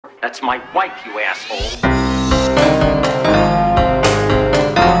That's my wife, you asshole.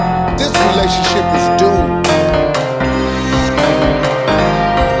 This relationship is doomed.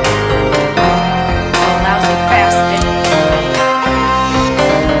 Lousy bastard.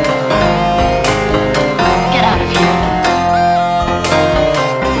 Get out of here.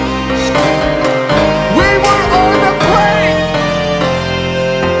 We were on the plane!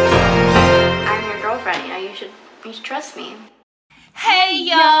 I'm your girlfriend, you should trust me. Hey,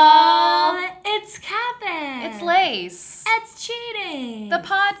 y'all! It's Cap'n. It's Lace. It's Cheating. The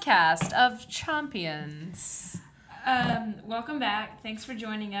podcast of champions. Welcome back. Thanks for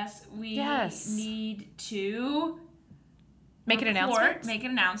joining us. We need to Make an announcement. Make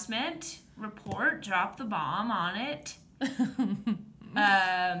an announcement. Report. Drop the bomb on it.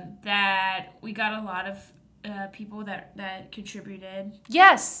 That we got a lot of people that contributed.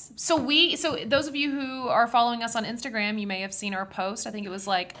 Yes. So those of you who are following us on Instagram, you may have seen our post. I think it was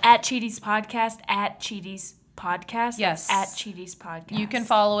like At Cheaties Podcast. At Cheaties Podcast. Yes. At Cheaties Podcast. you can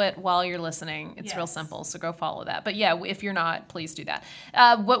follow it while you're listening. It's real Yes. simple, so go follow that. But yeah, if you're not, please do that.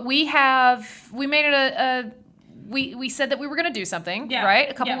 What we made it we said that we were going to do something, right?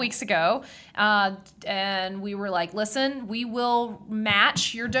 A couple weeks ago. And we were like, listen, we will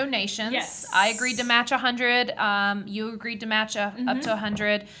match your donations. Yes. I agreed to match 100. You agreed to match up to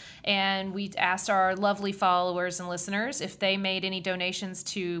 100. And we asked our lovely followers and listeners if they made any donations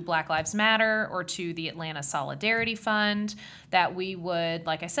to Black Lives Matter or to the Atlanta Solidarity Fund, that we would,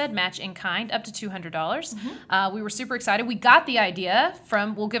 like I said, match in kind up to $200. We were super excited. We got the idea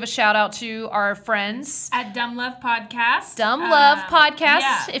we'll give a shout out to our friends At Dumb Love Podcast. Dumb Love Podcast.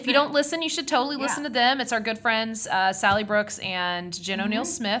 yeah, If you don't listen, you should totally listen to them. It's our good friends, Sally Brooks and Jen O'Neill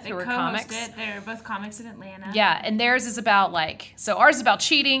Smith, who are co-host comics. it. They're both comics in Atlanta. Yeah, and theirs is about ours is about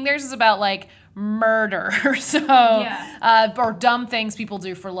cheating. Theirs is about murder. Or dumb things people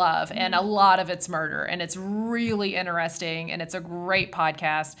do for love. And a lot of it's murder. And it's really interesting. And it's a great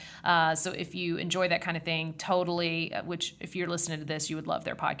podcast. So if you enjoy that kind of thing, totally, which if you're listening to this, you would love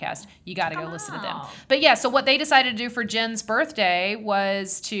their podcast. You got to go listen to them. But yeah, so what they decided to do for Jen's birthday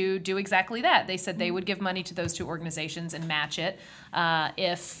was to do exactly that. They said they would give money to those two organizations and match it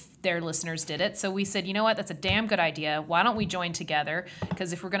if their listeners did it. So we said, you know what, that's a damn good idea. Why don't we join together?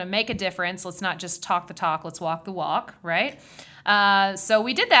 Because if we're going to make a difference, let's not just talk the talk, let's walk the walk, right? So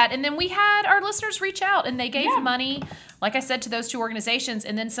we did that. And then we had our listeners reach out and they gave money, like I said, to those two organizations.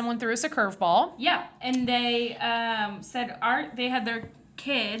 And then someone threw us a curveball. Yeah, and they said they had their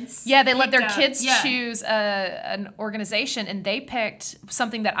kids. Yeah, they let their picked kids up- choose an organization, and they picked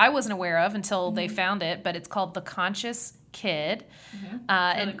something that I wasn't aware of until they found it, but it's called The Conscious Kid.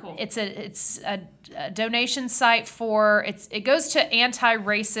 And cool. it's a donation site for it goes to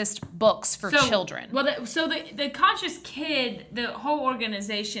anti-racist books for children. Well, the Conscious Kid, the whole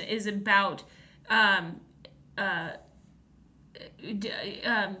organization is about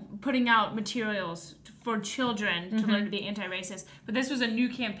putting out materials for children to learn to be anti-racist. But this was a new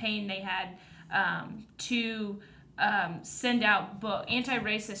campaign they had to send out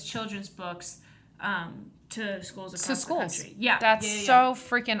anti-racist children's books to schools across the country. Yeah. That's so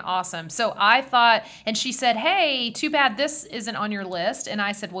freaking awesome. So I thought, and she said, hey, too bad this isn't on your list. And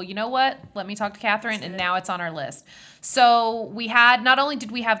I said, well, you know what? Let me talk to Catherine. And now it's on our list. So we had, not only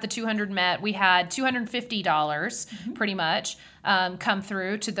did we have the 200 met, we had $250 pretty much come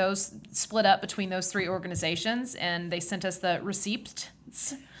through to those, split up between those three organizations. And they sent us the receipts.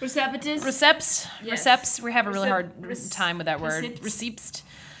 Receipts. We have a really hard time with that word. Receipts.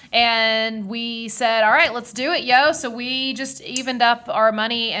 And we said, all right, let's do it, yo. So we just evened up our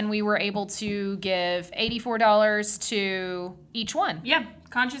money and we were able to give $84 to each one. Yeah.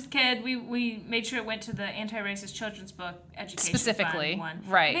 Conscious Kid, we made sure it went to the anti-racist children's book education specifically fund one.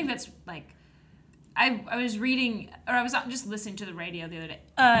 Right. I think that's I was reading, or I was just listening to the radio the other day.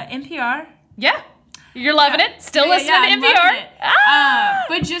 NPR. Yeah. You're loving it? Still listening to I'm NPR? loving it.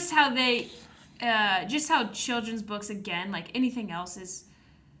 But just how children's books, again, like anything else, is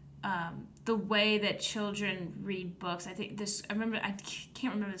the way that children read books. I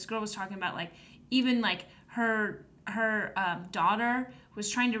can't remember, this girl was talking about even her daughter was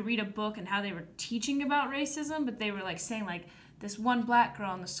trying to read a book and how they were teaching about racism, but they were saying this one black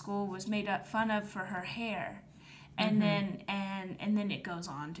girl in the school was made fun of for her hair. And then it goes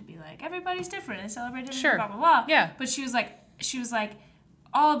on to be everybody's different and celebrate different, blah blah blah. Yeah. But she was like,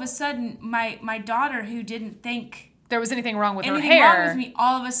 all of a sudden my daughter, who didn't think there was anything wrong with her anything hair. wrong with me,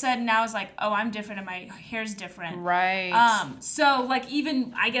 all of a sudden now is oh, I'm different and my hair's different. Right. So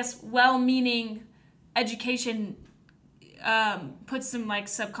even I guess well-meaning education puts some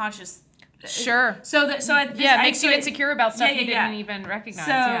subconscious Sure. So it makes you insecure about stuff you didn't even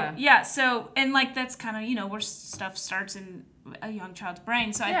recognize. So and like that's kind of where stuff starts in a young child's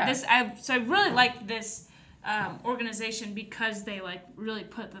brain. So I really like this organization because they like really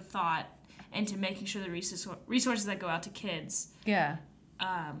put the thought into making sure the resources that go out to kids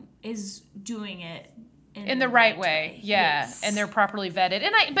is doing it in the right way. Yeah. Yes. And they're properly vetted.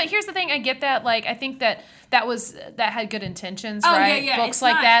 But here's the thing, I get that. Like, I think that had good intentions, right? Yeah. Books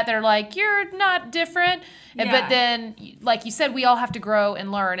like that, they're like, you're not different. Yeah. But then, like you said, we all have to grow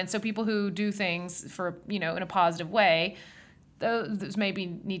and learn. And so people who do things for, in a positive way, those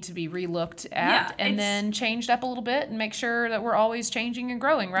maybe need to be relooked at and then changed up a little bit and make sure that we're always changing and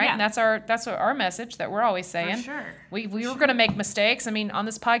growing, right? Yeah. And that's our message that we're always saying. For sure. We were going to make mistakes. I mean, on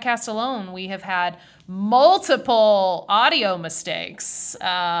this podcast alone, we have had multiple audio mistakes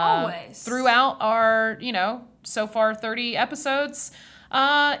always throughout our, so far 30 episodes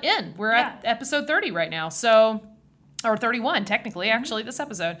in. We're at episode 30 right now. So, or 31 technically, actually, this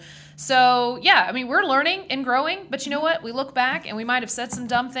episode. So, yeah, I mean, we're learning and growing, but you know what? We look back and we might have said some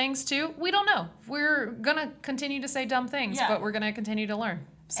dumb things too. We don't know. We're going to continue to say dumb things, but we're going to continue to learn.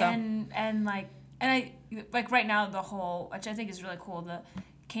 So and I like right now the whole, which I think is really cool, the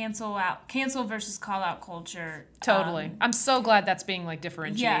cancel versus call out culture. Totally. I'm so glad that's being like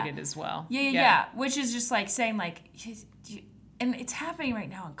differentiated as well. Yeah. Which is just like saying like, and it's happening right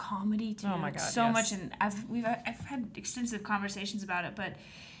now in comedy too. Oh my God, so much, and I've had extensive conversations about it, but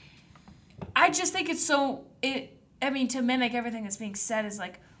I just think it's to mimic everything that's being said is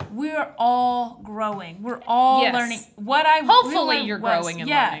like we're all growing, we're all learning. Hopefully you're growing and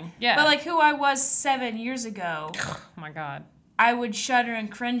learning. Yeah, but like who I was 7 years ago. Oh my God, I would shudder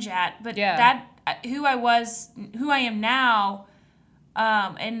and cringe at, but that who I am now,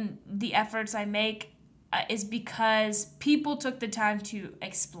 and the efforts I make. Is because people took the time to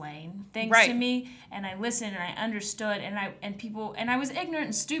explain things to me, and I listened and I understood, and I was ignorant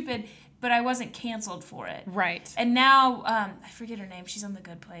and stupid, but I wasn't canceled for it. Right. And now I forget her name. She's on The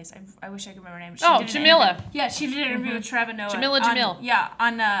Good Place. I wish I could remember her name. Jamila. Yeah, she did an interview with Trevor Noah. Jamil.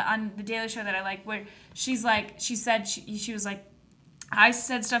 On the Daily Show that I like, where she was like. I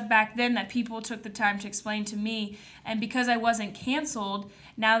said stuff back then that people took the time to explain to me, and because I wasn't canceled,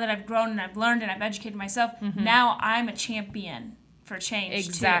 now that I've grown and I've learned and I've educated myself, now I'm a champion for change.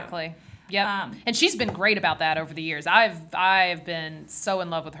 Exactly. Too. Yep. And she's been great about that over the years. I've been so in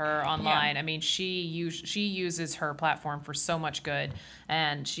love with her online. I mean, she uses her platform for so much good,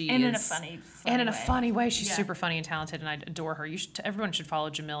 and in a funny way. She's super funny and talented, and I adore her. Everyone should follow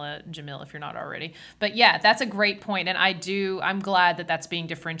Jamil if you're not already. But yeah, that's a great point, and I'm glad that that's being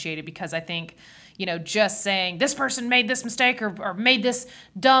differentiated, because I think just saying this person made this mistake or made this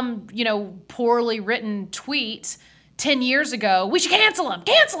dumb, poorly written tweet 10 years ago, we should cancel them,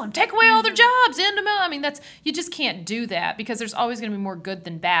 take away all their jobs, end them out. I mean, you just can't do that, because there's always going to be more good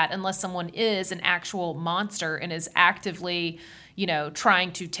than bad, unless someone is an actual monster and is actively,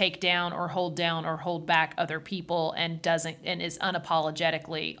 trying to take down or hold back other people and is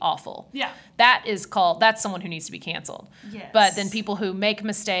unapologetically awful. Yeah. That's someone who needs to be canceled. Yes. But then people who make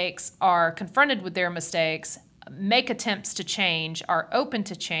mistakes, are confronted with their mistakes, make attempts to change, are open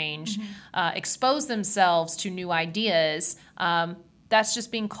to change, expose themselves to new ideas, that's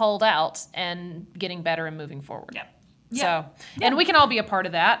just being called out and getting better and moving forward. Yep. So, and we can all be a part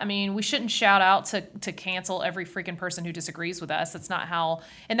of that. I mean, we shouldn't shout out to cancel every freaking person who disagrees with us. That's not how,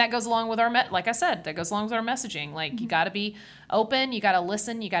 and that goes along with like I said, that goes along with our messaging. Like, you got to be open, you got to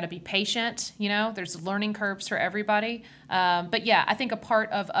listen, you got to be patient. There's learning curves for everybody. But yeah, I think a part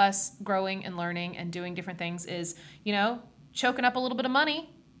of us growing and learning and doing different things is, choking up a little bit of money.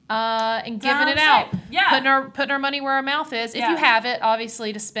 And giving it out. Yeah. Putting our money where our mouth is. If you have it,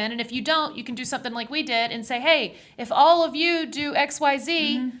 obviously, to spend. And if you don't, you can do something like we did and say, hey, if all of you do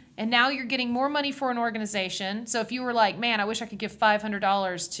XYZ, and now you're getting more money for an organization. So if you were like, man, I wish I could give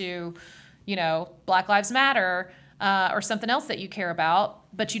 $500 to, Black Lives Matter, or something else that you care about,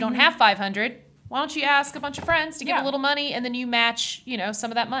 but you don't have 500, why don't you ask a bunch of friends to give a little money, and then you match,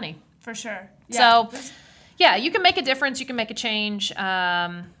 some of that money. For sure. Yeah. So, yeah, you can make a difference. You can make a change.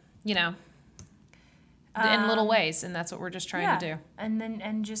 In little ways, and that's what we're just trying to do.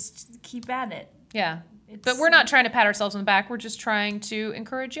 And just keep at it. Yeah. But we're not trying to pat ourselves on the back. We're just trying to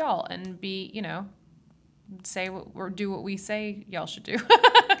encourage y'all and be, say what, or do what we say y'all should do.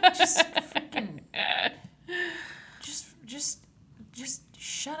 Just freaking just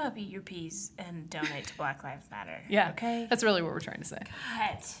shut up, eat your peas, and donate to Black Lives Matter. Yeah. Okay? That's really what we're trying to say.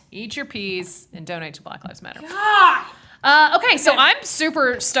 God. Eat your peas and donate to Black Lives Matter. God! Okay, so I'm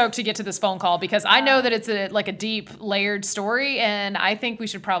super stoked to get to this phone call, because I know that it's a deep, layered story, and I think we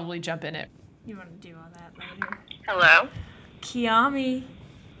should probably jump in it. You want to do all that later. Hello. Kiami.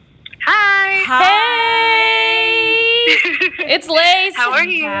 Hi. Hey! It's Lace. How are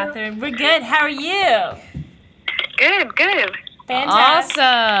you? Catherine. We're good. How are you? Good. Fantastic.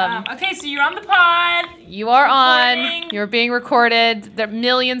 Awesome. Okay, so you're on the pod. You are on. Recording. You're being recorded. The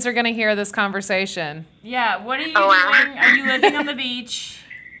millions are going to hear this conversation. Yeah, what are you Oh, wow. doing? Are you living on the beach?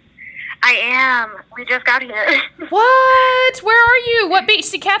 I am. We just got here. What? Where are you? What beach?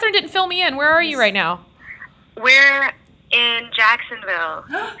 See, Catherine didn't fill me in. Where are you right now? We're in Jacksonville.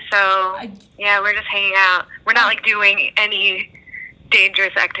 So, yeah, we're just hanging out. We're not, like, doing any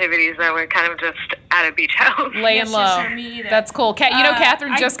dangerous activities, though. We're kind of just at a beach house. Laying Yes, low. sure, me either. That's cool.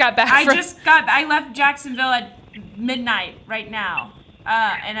 Catherine just got back from... I left Jacksonville at midnight right now.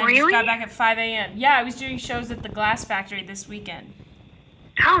 And I just Really? got back at 5 a.m. Yeah, I was doing shows at the Glass Factory this weekend.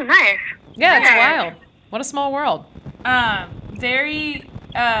 Oh, nice. Yeah, it's Yeah. wild. What a small world.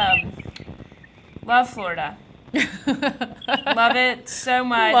 Love Florida. Love it so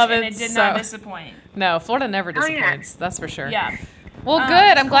much, Love and it it did so- not disappoint. No, Florida never Oh, yeah. disappoints. That's for sure. Yeah. Well,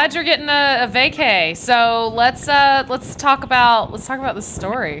 good. I'm glad you're getting a vacay. So let's talk about this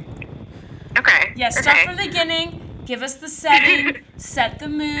story. Okay. Yeah, start okay. from the beginning. Give us the setting. Set the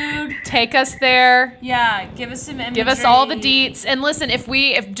mood. Take us there. Yeah, give us some imagery. Give us all the deets. And listen,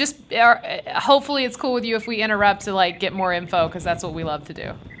 hopefully it's cool with you if we interrupt to like get more info because that's what we love to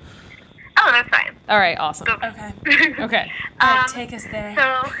do. Oh, that's fine. All right. Awesome. Okay. Okay. Alright, take us there.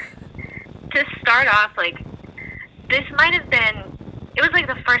 So, to start off, like, this might have been, it was like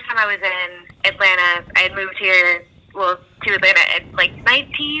the first time I was in Atlanta. I had moved here, to Atlanta at like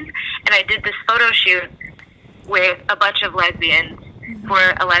 19, and I did this photo shoot with a bunch of lesbians for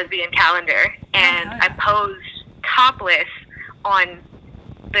a lesbian calendar, and Oh, yeah. I posed topless on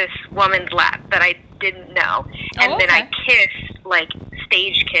this woman's lap that I didn't know, and then I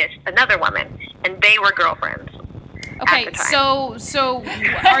stage kissed another woman, and they were girlfriends. Okay. at the time. So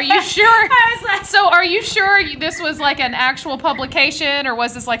are you sure? So are you sure this was like an actual publication, or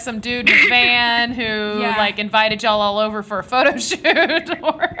was this like some dude in a van who Yeah. like invited y'all all over for a photo shoot?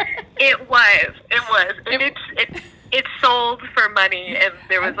 Or It was. And it sold for money, and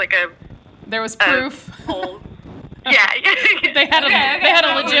there was like a there was proof. whole. Yeah. They had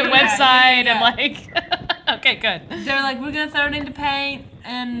a legit Yeah, website yeah. and like. Okay, good. They're like, we're gonna throw it into paint,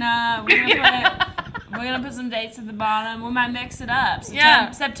 and we're gonna put some dates at the bottom. We might mix it up.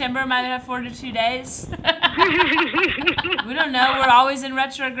 September might have 42 days. We don't know. We're always in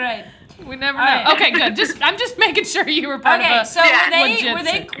retrograde. We never All know. right. Okay, good. I'm just making sure you were part of Okay, a so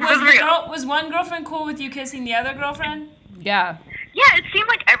legit was one girlfriend cool with you kissing the other girlfriend? Yeah. Yeah, it seemed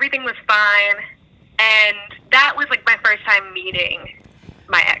like everything was fine, and that was like my first time meeting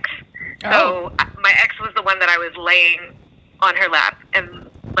my ex. So my ex was the one that I was laying on her lap, and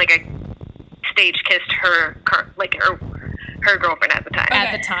like I stage kissed her girlfriend at the time.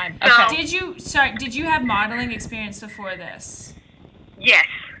 At the time. So- Okay. Did you have modeling experience before this? Yes.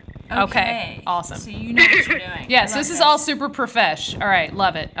 Okay, awesome. So you know what you're doing. Yes, I love this is all super profesh. All right,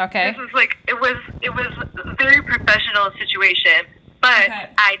 love it. Okay. This was like it was a very professional situation, but Okay.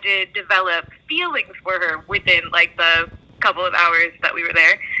 I did develop feelings for her within like the couple of hours that we were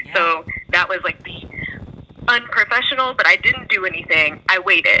there. Yeah. So that was like the unprofessional, but I didn't do anything. I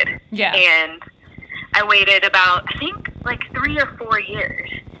waited. Yeah. And I waited about I think like 3 or 4 years.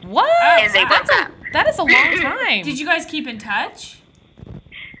 What? And they broke up. That is a long time. Did you guys keep in touch?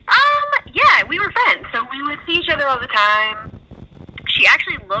 Yeah, we were friends, so we would see each other all the time. She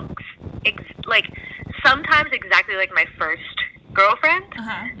actually looks sometimes exactly like my first girlfriend.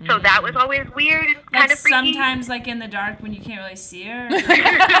 Uh-huh. So that was always weird and kind Like of freaky. sometimes, like in the dark when you can't really see her. Like,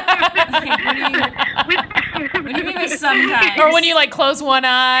 what do you mean by sometimes? Or when you like close one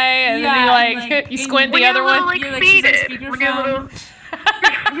eye and Yeah, then you like like, you in- squint when the you're other a little, one. like, You're like, she's on faded. When you're a little, speakerphone.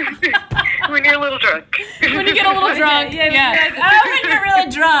 when you're a little drunk. When you get a little drunk. Yeah. Yeah. You're like, when you're really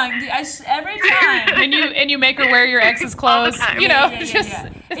drunk. Every time. And you make her wear your ex's clothes. time. You know, Yeah. just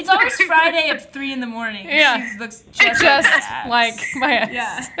It's always Friday at 3 a.m. Yeah. She looks just, just like my ex.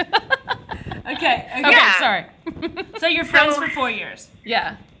 Yeah. Okay. Okay, Yeah. sorry. So you're friends So- for 4 years.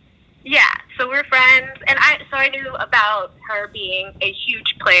 Yeah. Yeah, so we're friends, and I knew about her being a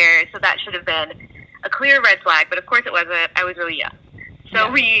huge player, so that should have been a clear red flag, but of course it wasn't. I was really young.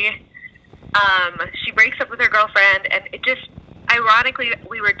 So she breaks up with her girlfriend, and it just, ironically,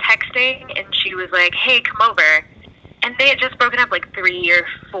 we were texting, and she was like, hey, come over. And they had just broken up like 3 or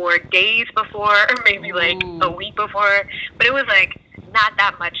 4 days before, or maybe like Ooh. a week before, but it was like not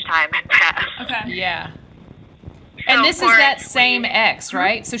that much time had passed. Okay. Yeah. So, And this of is that course, same we- ex,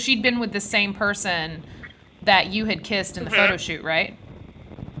 right? So she'd been with the same person that you had kissed in the photo shoot, right?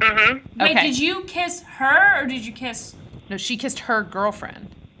 Mm-hmm. Wait, Okay. did you kiss her or did you kiss? No, she kissed her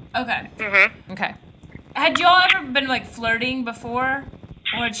girlfriend. Okay. Mm-hmm. Okay. Had y'all ever been like flirting before,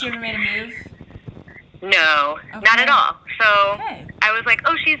 or had she ever made a move? No, Okay. not at all. So Okay. I was like,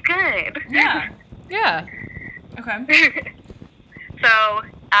 oh, she's good. Yeah. Yeah. Okay. So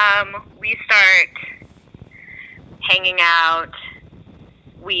we start hanging out.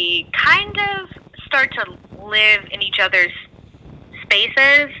 We kind of start to live in each other's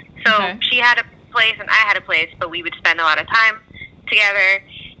spaces. So Okay. she had a place and I had a place, but we would spend a lot of time together.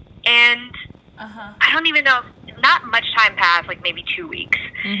 And I don't even know, not much time passed, like maybe 2 weeks.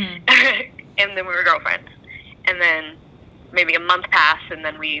 Mm-hmm. And then we were girlfriends. And then maybe a month passed, and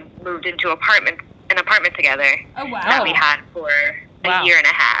then we moved into an apartment together Oh wow. that we had for Wow. a year and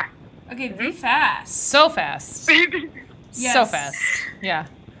a half. Okay, be fast. So fast. So Yes. fast. Yeah.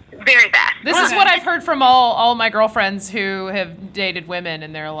 Very fast. This is Okay. what I've heard from all my girlfriends who have dated women,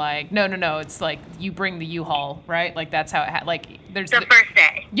 and they're like, no, it's like you bring the U-Haul, right? Like that's how it like there's The first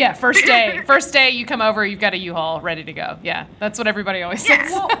day. yeah, first day you come over, you've got a U-Haul ready to go. Yeah, that's what everybody always Yeah.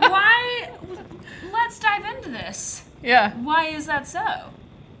 says. Well, why? Let's dive into this. Yeah, Why is that so?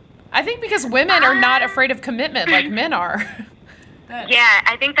 I think because women are not afraid of commitment like men are. Yeah,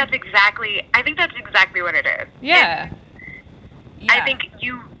 I think that's exactly what it is. Yeah, I think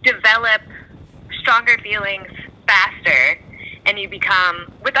you develop stronger feelings faster, and you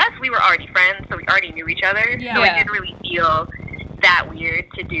become, with us, we were already friends, so we already knew each other, Yeah. so Yeah. it didn't really feel that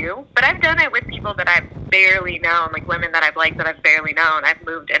weird to do. But I've done it with people that I've barely known, like women that I've liked that I've barely known. I've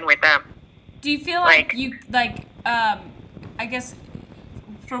moved in with them. Do you feel like Like- you I guess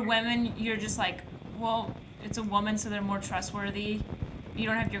for women you're just like, well, it's a woman, so they're more trustworthy. You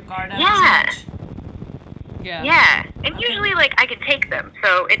don't have your guard up Yeah. as much. yeah, Yeah, and Okay. usually, like, I can take them.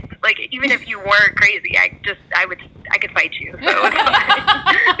 So it's like, even if you were crazy, I could fight you. So it's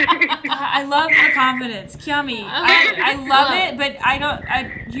fine. I love the confidence, Kiami. I love it, but I don't.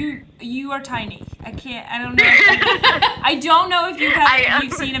 You are tiny. I can't. I don't know. I don't know if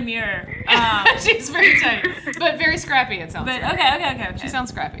you've seen a mirror. She's very tiny, but very scrappy. It sounds. But like. okay. She sounds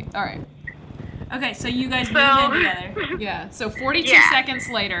scrappy. All right. Okay, so you guys So- move in together. Yeah. So 42 Yeah. seconds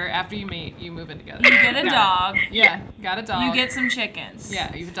later, after you meet, you move in together. You get a dog. Yeah, got a dog. You get some chickens.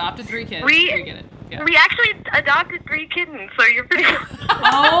 Yeah, you've adopted 3 kids. We- get it. Yeah. We actually adopted 3 kittens, so you're pretty.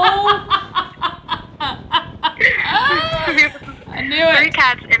 Oh. I knew 3 it.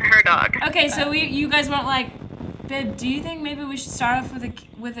 cats and her dog. Okay, so you guys weren't like, babe, do you think maybe we should start off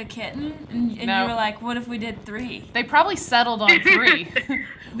with a kitten? And No. you were like, what if we did 3? They probably settled on 3.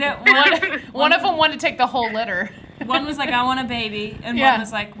 That One of them wanted to take the whole litter. one was like, I want a baby, and Yeah. one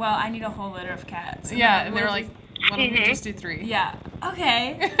was like, well, I need a whole litter of cats. Yeah, and they were what like, if why don't we just do 3? we- yeah,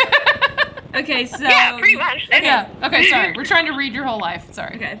 okay. Okay, so Yeah, pretty much. Yeah. Okay, sorry. We're trying to read your whole life.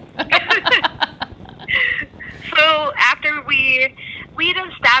 Sorry. Okay. So after we'd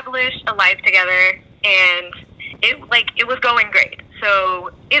established a life together, and it was going great.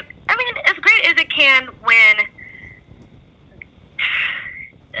 So as great as it can when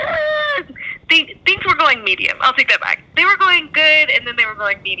things were going medium. I'll take that back. They were going good, and then they were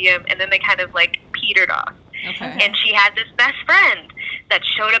going medium, and then they kind of like petered off. Okay. And she had this best friend that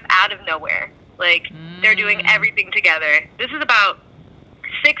showed up out of nowhere. Like, they're doing everything together. This is about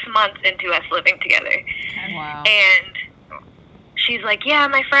 6 months into us living together. Wow. And she's like, yeah,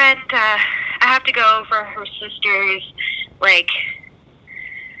 my friend, I have to go for her sister's, like,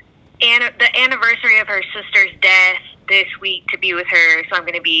 the anniversary of her sister's death this week to be with her, so I'm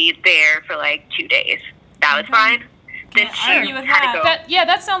going to be there for, like, 2 days. That was fine. Then Can't she argue with had to that. go.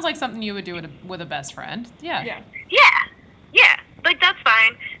 That sounds like something you would do with a best friend. Yeah. Yeah, like, that's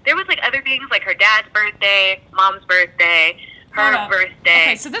fine. There was, like, other things, like her dad's birthday, mom's birthday, Hold her up. birthday.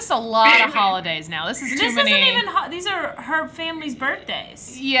 Okay, so this is a lot of holidays now. This is too This many. isn't even. These are her family's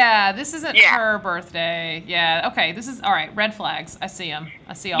birthdays. Yeah, this isn't Yeah. her birthday. Yeah. Okay, this is all right. Red flags. I see them.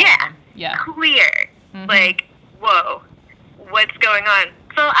 I see all Yeah. of them. Yeah. Clear. Mm-hmm. Like, whoa, what's going on?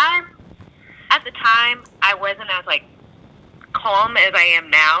 So at the time, I wasn't as, like, calm as I am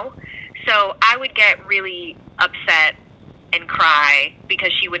now. So I would get really upset and cry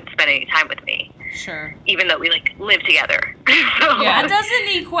because she wouldn't spend any time with me, Sure. even though we, like, live together. So Yeah. That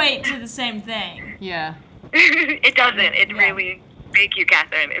doesn't equate to the same thing. Yeah. it doesn't. It Yeah. really, thank you,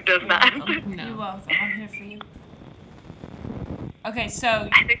 Catherine. It does not. No. You're welcome. I'm here for you. Okay, so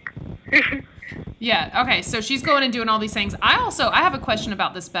I think. Yeah. Okay. So she's going and doing all these things. I have a question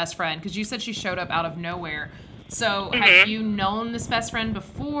about this best friend because you said she showed up out of nowhere. So have you known this best friend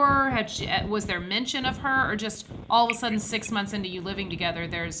before? Was there mention of her, or just all of a sudden 6 months into you living together,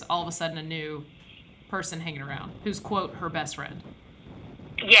 there's all of a sudden a new person hanging around who's quote her best friend?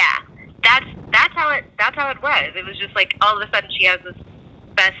 Yeah, that's how it was. It was just like all of a sudden she has this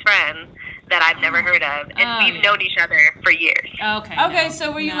best friend that I've never heard of, and we've known each other for years. Okay,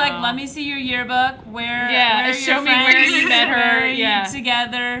 so were you like, let me see your yearbook? Where are show your me where friends? you met her. Where are Yeah. you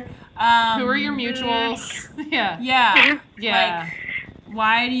together? Who are your mutuals? Yeah. Yeah. Yeah. Like,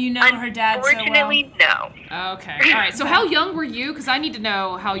 why do you know her dad so well? Unfortunately, no. Okay. All right. So how young were you? Because I need to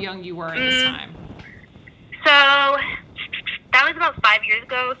know how young you were at this time. So that was about 5 years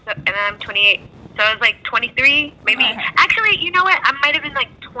ago, and I'm 28. So I was like 23, maybe. Okay. Actually, you know what? I might have been like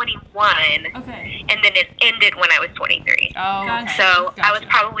 21. Okay. And then it ended when I was 23. Oh, okay. So I was Gotcha.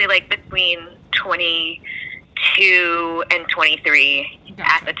 probably like between 22 and 23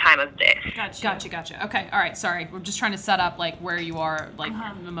 at the time of this. Gotcha. Okay. All right. Sorry. We're just trying to set up like where you are, like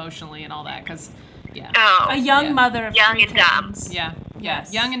emotionally and all that, because yeah. Oh, A young mother of Young 3 and dumb. kittens. Yeah.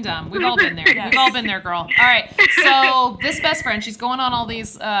 Yes. Young and dumb. We've all been there. Yes. We've all been there, girl. All right. So this best friend, she's going on all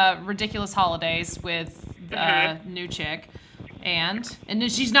these ridiculous holidays with new chick, and then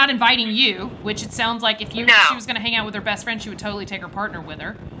she's not inviting you, which it sounds like if she was going to hang out with her best friend, she would totally take her partner with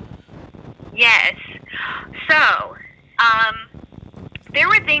her. Yes. So, there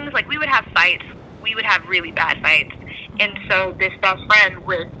were things like we would have fights. We would have really bad fights, and so this best friend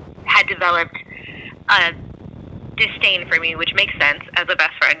had developed a disdain for me, which makes sense. As a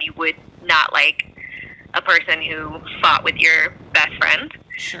best friend, you would not like a person who fought with your best friend.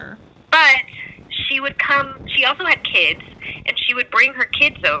 Sure. But she would come. She also had kids, and she would bring her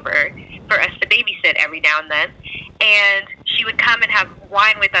kids over for us to babysit every now and then. And she would come and have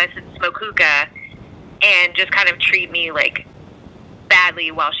wine with us and smoke hookah, and just kind of treat me like badly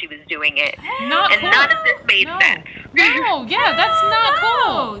while she was doing it. Not and cool. none of this made sense. No, yeah, that's not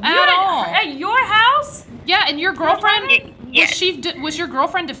cool at all. At your house? Yeah, and your girlfriend, Yes. was your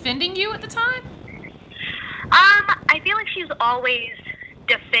girlfriend defending you at the time? I feel like she was always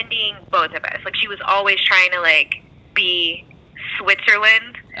defending both of us. Like she was always trying to like be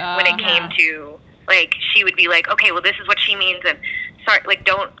Switzerland when it came to like she would be like, okay, well this is what she means, and sorry, like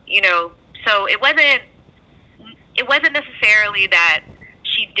don't So it wasn't necessarily that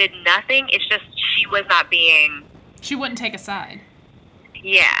she did nothing. It's just she was not being. She wouldn't take a side.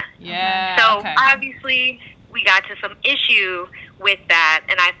 Yeah. Yeah. So okay. obviously we got to some issue with that,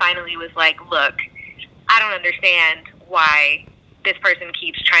 and I finally was like, look, I don't understand why this person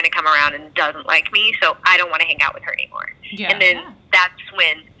keeps trying to come around and doesn't like me, so I don't want to hang out with her anymore. Yeah. And then that's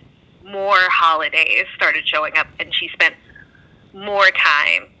when more holidays started showing up, and she spent more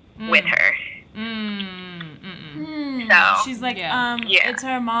time with her. So She's like, Yeah. it's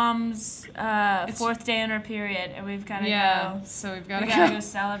her mom's 4th day on her period, and we've got to go. So we've got to We gotta go. go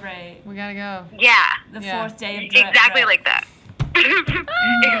celebrate We gotta go. yeah, the Yeah. 4th day of drip. exactly like that.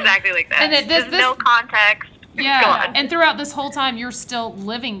 Exactly like that. And There's no context. Go Yeah, on. and throughout this whole time, you're still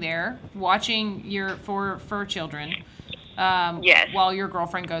living there, watching your fur children. Yes. While your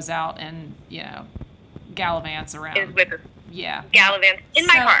girlfriend goes out and gallivants around. Is with Yeah. Gallivants in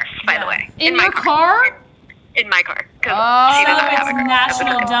my So- car, by yeah. the way. In my your car? In my car. 'Cause Oh. she So doesn't have it's a car.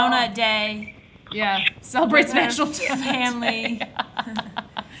 National Donut Day. Yeah. Celebrates with her National Donut family. Day.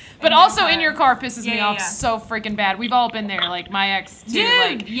 But also in your car pisses me Yeah, off yeah. so freaking bad. We've all been there. Like my ex too. Dude,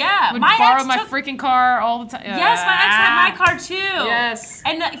 like, yeah. would My borrow ex my took- freaking car all the time. Yes, my ex had my car too. Yes.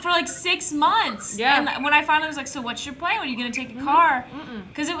 And for like 6 months. Yeah. And when I finally was like, so what's your plan? When are you going to take a car?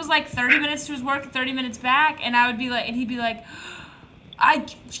 Because it was like 30 minutes to his work and 30 minutes back. And I would be like, and he'd be like,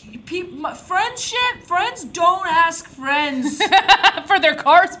 friends don't ask friends. For their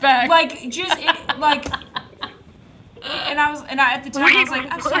cars back. And at the time I was like,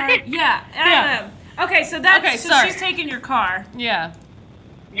 I'm sorry. Yeah. Yeah. Okay, so that's, Okay, so sorry. she's taking your car. Yeah.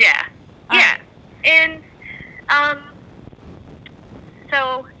 Yeah. Yeah. And,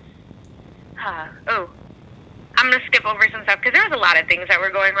 so, I'm going to skip over some stuff because there was a lot of things that were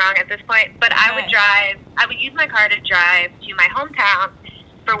going wrong at this point. But I would use my car to drive to my hometown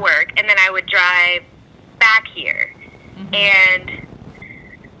for work, and then I would drive back here. And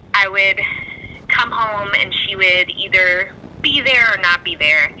I would come home, and she would either be there or not be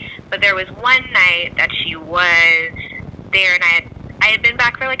there. But there was one night that she was there, and I had been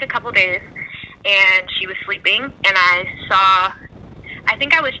back for like a couple days, and she was sleeping, and I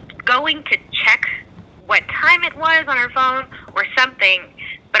think I was going to check what time it was on her phone or something,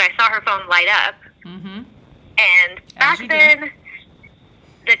 but I saw her phone light up. And back you do. then,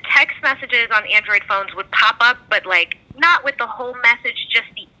 the text messages on Android phones would pop up, but like not with the whole message, just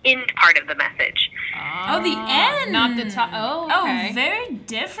the end part of the message. Oh, the end. Not the top. Oh, okay. Oh, very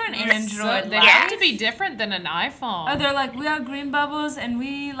different Android. So they Yeah. have to be different than an iPhone. Oh, they're like, we are Green Bubbles, and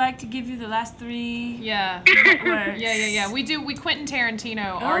we like to give you the last 3 yeah. words. Yeah. We Quentin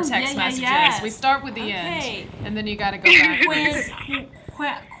Tarantino our Oh, text yeah, messages. yes. We start with the Okay. end, and then you got to go backwards.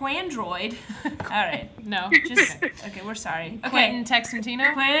 Quandroid. All right. No, Just okay. We're sorry. Okay. Quentin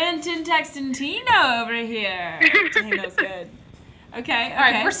Textantino. Quentin Textantino over here. Tino's good. Okay. All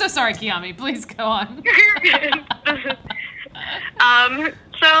right, we're so sorry, Kiyomi. Please go on.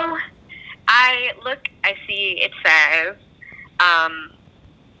 So I see it says,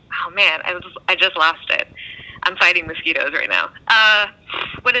 oh man, I just lost it. I'm fighting mosquitoes right now.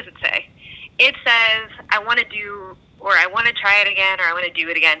 What does it say? It says, I want to try it again, or I want to do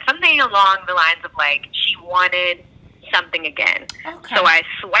it again. Something along the lines of like, she wanted something again. Okay. So I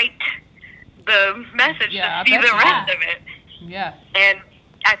swiped the message Yeah, to see I the bet you rest did. of it. Yeah. And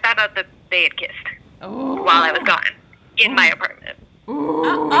I found out that they had kissed Ooh. while I was gone in my apartment.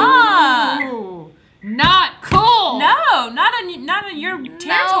 Ooh. Not cool. No, not on your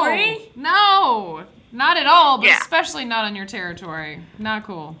territory. No, not at all. But Yeah. especially not on your territory. Not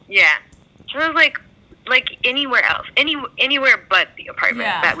cool. Yeah. So it was like anywhere else, anywhere but the apartment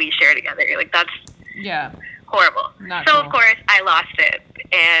Yeah. that we share together. Like that's Yeah. horrible. Not so cool. of course I lost it,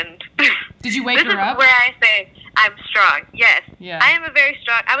 and Did you wake this her is up? where I say I'm strong. Yes. Yeah. I am a very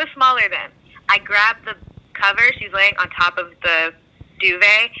strong. I was smaller then. I grabbed the cover. She's laying on top of the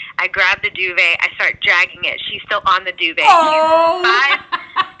duvet. I grabbed the duvet. I start dragging it. She's still on the duvet. Oh.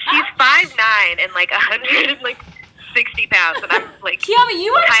 She's 5'9" and like 160 pounds, and I'm like Kiyomi,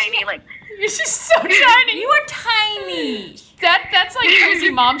 you are tiny. Like She's so tiny. You are tiny. That's like crazy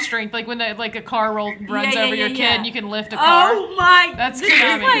mom strength. Like when a car runs Yeah, over your yeah. kid, and you can lift a car. Oh my. That's this is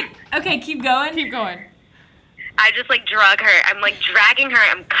Kiyomi. like. Okay, keep going. Keep going. I just like drug her. I'm like dragging her.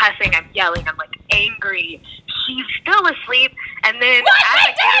 I'm cussing. I'm yelling. I'm like angry. She's still asleep. And then What? as I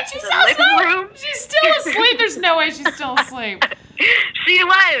Wait, get Dad, into she's the so living asleep. room, She's still asleep. There's no way she's still asleep. she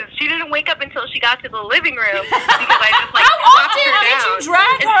was. She didn't wake up until she got to the living room because I just like How knocked often her did down. you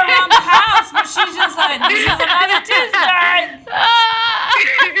drag her around the house? But she's just like, this is another Tuesday.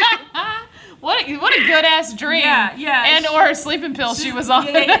 What a good ass dream. Yeah. And or a sleeping pill she was on.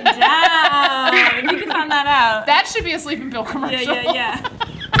 Yeah, down. If you can find that out. That should be a sleeping pill commercial. Yeah.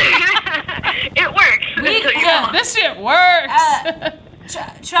 It works. until you Yeah, fall. this shit works.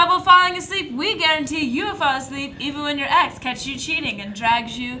 Trouble falling asleep? We guarantee you'll fall asleep even when your ex catches you cheating and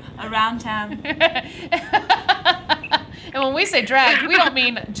drags you around town. And when we say drag, we don't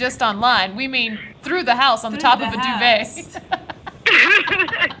mean just online. We mean through the house on the Through top the of a house. duvet.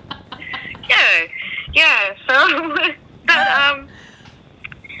 Yeah. So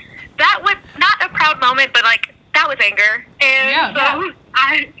that was not a proud moment, but like that was anger, and Yeah. so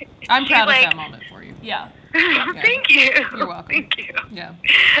I'm she's proud like, of that moment for you. Yeah. Thank you. You're welcome. Thank you. Yeah.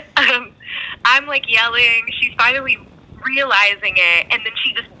 I'm like yelling. She's finally realizing it, and then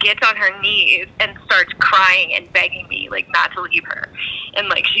she just gets on her knees and starts crying and begging me like not to leave her, and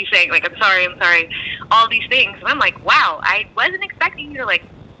like she's saying like I'm sorry, all these things, and I'm like, wow, I wasn't expecting you to like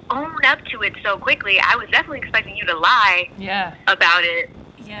own up to it so quickly. I was definitely expecting you to lie Yeah. about it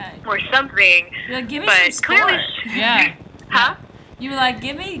Yeah. or something, You're like, give me but some clearly, sport. Yeah. huh? You were like,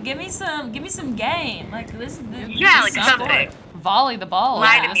 give me some game. Like this. Yeah, like this is something. sport. Volley the ball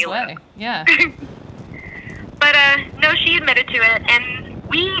Lie out to of me, this way. Lou. Yeah. But no, she admitted to it, and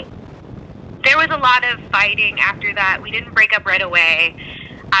there was a lot of fighting after that. We didn't break up right away.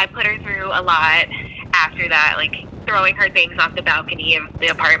 I put her through a lot after that, like throwing her things off the balcony of the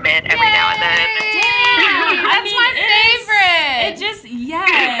apartment every now and then. Damn, That's my favorite. It just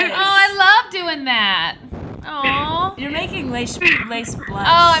yes. Oh, I love doing that. Oh. You're making lace blush. Oh,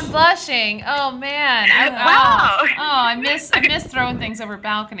 I'm blushing. Oh man. Wow. I miss throwing things over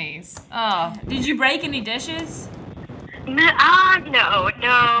balconies. Oh. Did you break any dishes? No.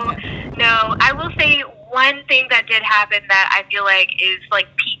 I will say one thing that did happen that I feel like is like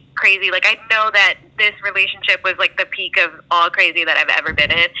peak crazy. Like I know that this relationship was like the peak of all crazy that I've ever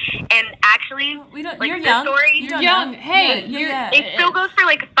been in. And actually, We don't. like You're the young. story, You don't Young. know. Hey, Yeah. it still goes for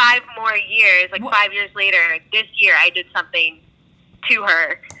like 5 more years. Like What? 5 years later, this year, I did something to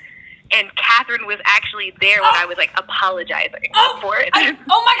her. And Catherine was actually there when I was like apologizing for it.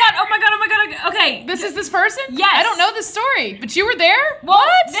 Oh my god. Okay. This is this person? Yes. I don't know this story, but you were there?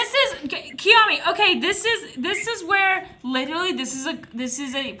 What? This is Kiyomi. Okay, this is where literally this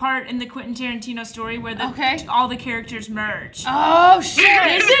is a part in the Quentin Tarantino story where all the characters merge. Oh shit.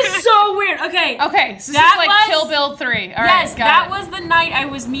 This is so weird. Okay. Okay, so this That is like was- Kill Bill 3. All right, Yes, got that it. was the night I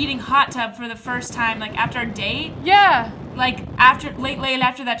was meeting Hot Tub for the first time, like after our date. Yeah. like after late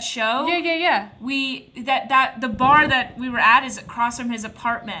after that show. Yeah. We that the bar that we were at is across from his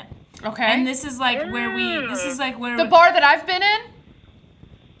apartment. Okay. And this is like where the bar that I've been in.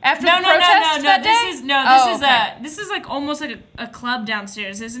 After the protest that day? This is like almost like a club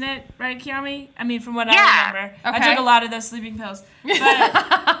downstairs, isn't it? Right, Kiami? I mean, from what I remember. Okay. I took a lot of those sleeping pills. But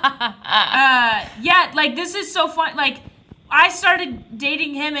yeah, like this is so fun. Like I started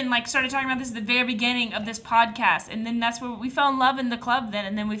dating him and like started talking about this at the very beginning of this podcast, and then that's where we fell in love in the club. Then,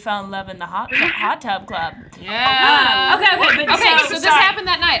 and then we fell in love in the hot tub club. Yeah. Okay. So this happened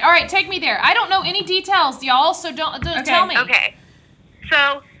that night. All right, take me there. I don't know any details, y'all. So don't tell me. Okay.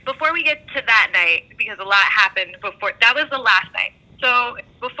 So before we get to that night, because a lot happened before, that was the last night. So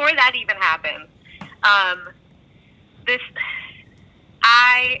before that even happened, I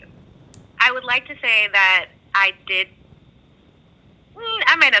would like to say that I did.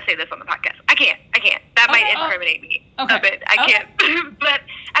 I might not say this on the podcast. I can't. That might incriminate me a bit. I can't. But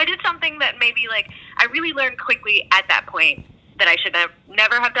I did something that maybe like I really learned quickly at that point that I should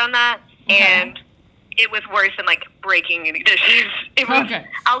never have done that, and it was worse than like breaking any dishes. It was. Okay.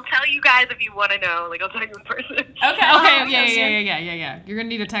 I'll tell you guys if you want to know. Like I'll tell you in person. Okay. Yeah. You're gonna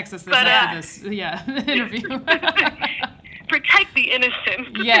need to text us after this. Yeah, interview. Protect the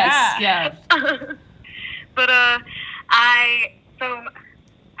innocent. Yes. Yeah. But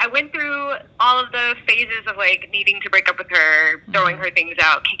I went through all of the phases of like needing to break up with her, throwing her things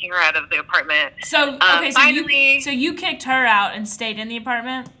out, kicking her out of the apartment. So finally, you kicked her out and stayed in the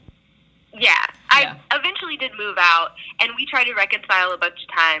apartment? Yeah. I eventually did move out, and we tried to reconcile a bunch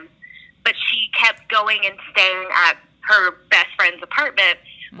of times, but she kept going and staying at her best friend's apartment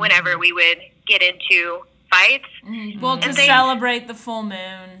whenever we would get into fights. Well, to celebrate the full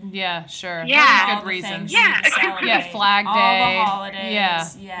moon. Yeah, sure. Yeah. Good reasons. Yeah. Flag Day. All the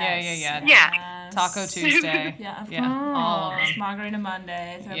holidays. Yeah. Taco Tuesday. All of them. Margarita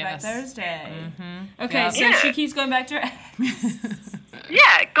Monday. Throwback Thursday. Okay, so she keeps going back to her ex.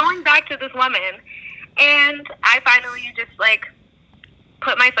 Going back to this woman. And I finally just, like,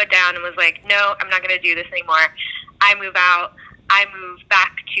 put my foot down and was like, no, I'm not going to do this anymore. I move out. I move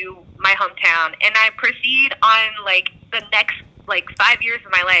back to my hometown, and I proceed on, like, the next, like, 5 years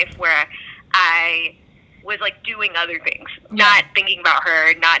of my life where I was, like, doing other things, not thinking about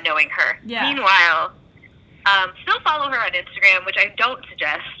her, not knowing her. Yeah. Meanwhile, still follow her on Instagram, which I don't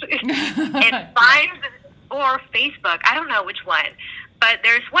suggest, and Vine or Facebook. I don't know which one. But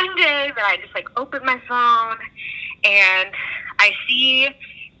there's one day that I just, like, open my phone, and I see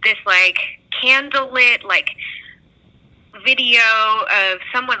this, like, candlelit, like, video of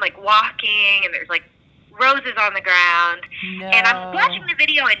someone like walking, and there's like roses on the ground, and I'm watching the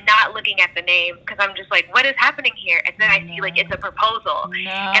video and not looking at the name because I'm just like, what is happening here? And then I see like it's a proposal, and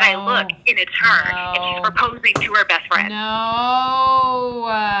I look and it's her, and she's proposing to her best friend.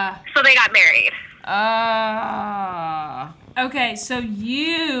 So they got married. Okay, so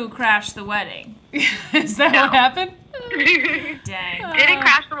you crashed the wedding. Is that what happened? Dang. Didn't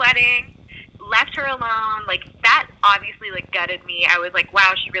crash the wedding. Left her alone. Like, that obviously, like, gutted me. I was like,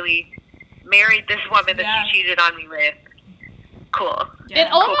 wow, she really married this woman that she cheated on me with. Cool. Yeah.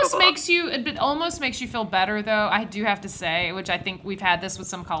 It almost makes you feel better, though. I do have to say, which I think we've had this with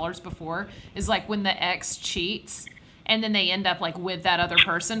some callers before, is like when the ex cheats and then they end up like with that other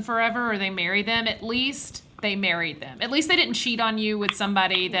person forever, or they marry them. At least they married them. At least they didn't cheat on you with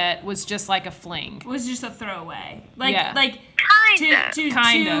somebody that was just like a fling. It was just a throwaway. To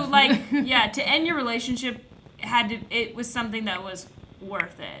end your relationship it was something that was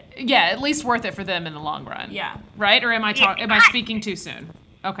worth it. Yeah, at least worth it for them in the long run. Yeah. Right? Or am I speaking too soon?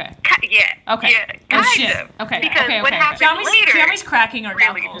 Okay. Yeah. Okay. Yeah, oh shit. of. Okay. Because okay. what happened later? Kiami's cracking her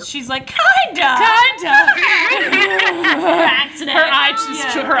really knuckles. just... She's like, kinda. Her eyes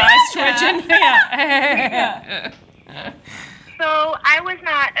twitching. Yeah. So I was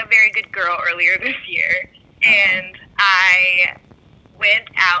not a very good girl earlier this year, and I went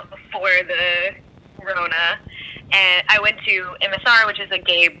out before the Rona, and I went to MSR, which is a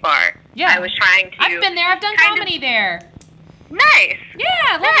gay bar. Yeah. I was trying to... I've been there. I've done comedy there. Nice. Yeah,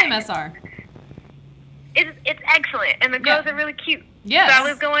 I love MSR. It's excellent, and the girls are really cute. Yes. So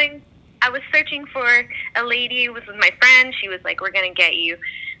I was searching for a lady, was with my friend. She was like, we're going to get you,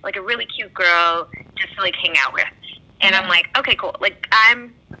 like, a really cute girl just to, like, hang out with. And I'm like, okay, cool. Like,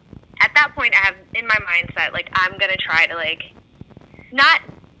 at that point, I have in my mindset, like, I'm going to try to, like, not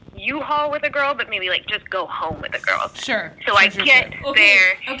U-Haul with a girl, but maybe, like, just go home with a girl. Sure. So I get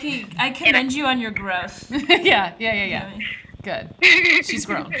there. Okay, I commend you on your growth. Yeah. Good. She's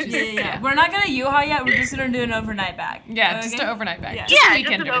grown. She's, Yeah. We're not gonna U-Haul yet. We're just gonna do an overnight bag. Yeah, Okay? just an overnight bag. Yeah. Just a Yeah, just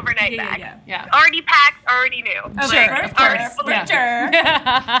weekender. an overnight Yeah, bag. yeah. Yeah. Already packed, already new. Okay, Sure, of course.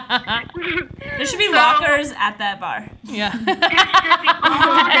 Yeah. There should be lockers at that bar. Yeah.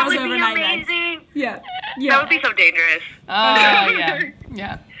 That Girls' would be overnight bags. amazing. Yeah. That would be so dangerous. Oh, yeah.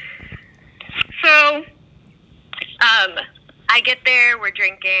 Yeah. So, I get there, we're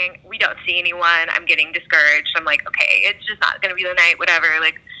drinking, we don't see anyone, I'm getting discouraged. I'm like, okay, it's just not going to be the night, whatever.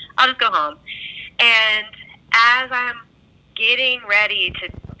 Like, I'll just go home. And as I'm getting ready to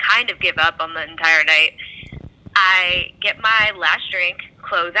kind of give up on the entire night, I get my last drink,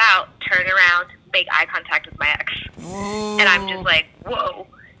 close out, turn around, make eye contact with my ex. And I'm just like, whoa.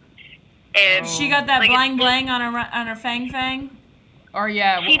 And She got that like, blang blang on her fang. Or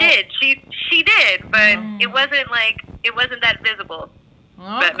yeah. She did. She did, but it wasn't that visible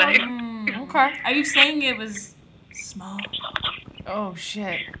that night. Okay. Are you saying it was small? Oh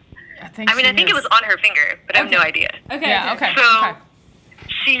shit. I think. I think it was on her finger, but I have no idea. Okay. Yeah. Okay. So Okay.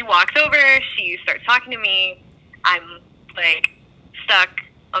 she walks over, she starts talking to me. I'm like stuck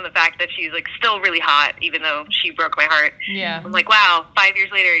on the fact that she's like still really hot, even though she broke my heart. Yeah. I'm like, wow, 5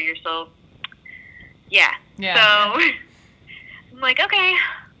 years later, you're still, yeah. Yeah. So I'm like, okay,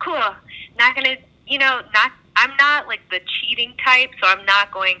 cool. Not gonna, I'm not like the cheating type, so I'm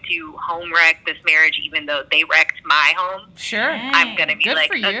not going to home wreck this marriage, even though they wrecked my home. Sure. I'm gonna be Good like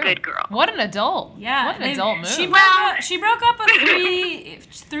for you. a good girl. What an adult. Yeah. What an adult move. She broke up a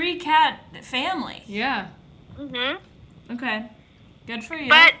three cat family. Yeah. Mhm. Okay. Good for you.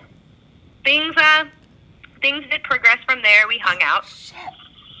 But things did progress from there. We hung out.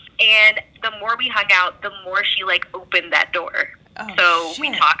 And the more we hung out, the more she like opened that door. Oh, So we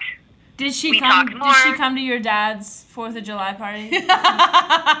shit. talked. Did she we come? talked Did she more. come to your dad's 4th of July party? No.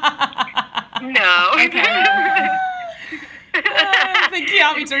 I think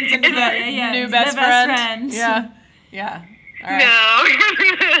Kiami turns into the Yeah, new the best best friend. friend. Yeah. Yeah. All right.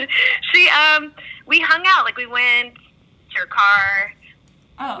 No. She we hung out, like we went to her car,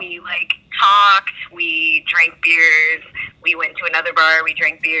 Oh. we like talked, we drank beers, we went to another bar, we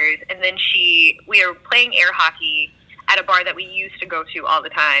drank beers, and then we were playing air hockey at a bar that we used to go to all the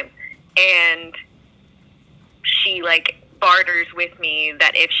time, and she like barters with me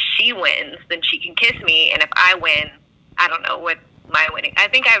that if she wins, then she can kiss me, and if I win, I don't know what my winning.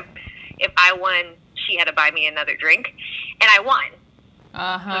 If I won, she had to buy me another drink, and I won.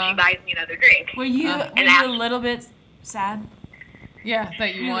 So she buys me another drink. Were you a little bit sad? Yeah,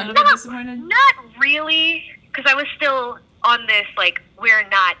 that you A won. little bit disappointed? Not really, because I was still on this, like, we're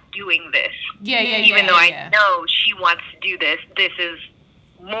not doing this. Yeah. Even though I know she wants to do this, this is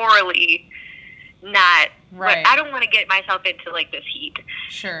morally not Right. But I don't want to get myself into, like, this heat.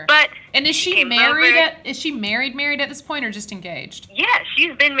 Sure. But And is she came married over. is she married at this point or just engaged? Yeah,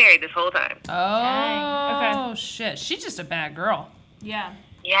 she's been married this whole time. Oh, shit. She's just a bad girl. Yeah.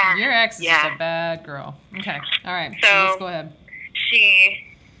 Yeah. Your ex is Yeah. just a bad girl. Okay. All right. So, So- let's go ahead. She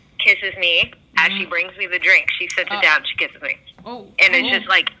kisses me as she brings me the drink. She sits it down, she kisses me. Oh. And it's just,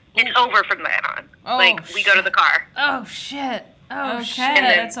 like, it's over from then on. Oh, like, we go to the car. Oh, shit. Oh, Okay, shit.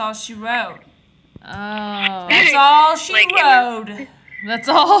 that's all she wrote. Oh. That's all she Like, it wrote. That's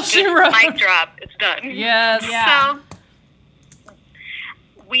all she Just wrote. mic drop. It's done. Yes. Yeah. So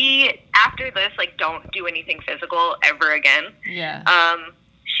we, after this, like, don't do anything physical ever again. Yeah.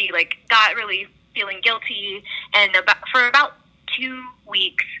 She like got really feeling guilty, and for about 2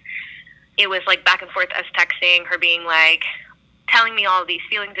 weeks, it was like back and forth, us texting, her being like, telling me all of these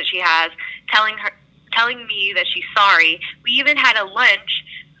feelings that she has, telling me that she's sorry. We even had a lunch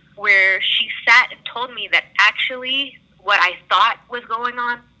where she sat and told me that actually what I thought was going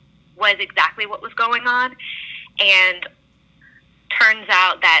on was exactly what was going on, and turns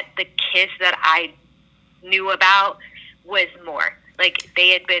out that the kiss that I knew about was more. Like, they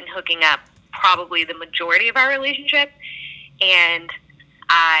had been hooking up probably the majority of our relationship, and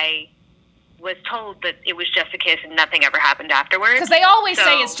I was told that it was just a kiss and nothing ever happened afterwards. Because they always say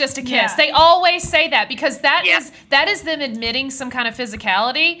So- it's just a kiss. Yeah. They always say that because that Yeah. is them admitting some kind of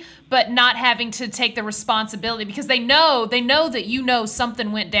physicality, but not having to take the responsibility because they know that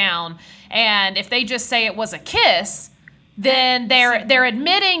something went down, and if they just say it was a kiss, then they're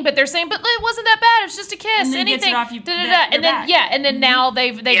admitting, but they're saying, but it wasn't that bad. It's just a kiss. And then gets Anything, it off your and then back. and then now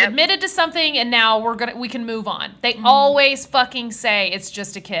they've Yep. admitted to something, and now we can move on. They always fucking say it's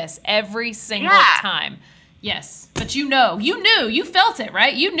just a kiss every single Yeah. time. Yes, but you felt it,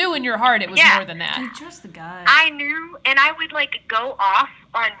 right? You knew in your heart it was Yeah. more than that. Dude, trust the guy. I knew, and I would like go off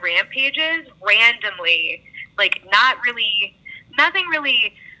on rampages randomly, like nothing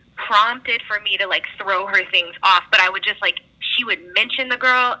really prompted for me to like throw her things off, but I would just like she would mention the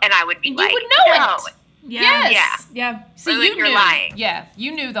girl, and I would be You like, would know no. it. Yeah. Yes. Yeah. See, Like you you're knew. lying. Yeah,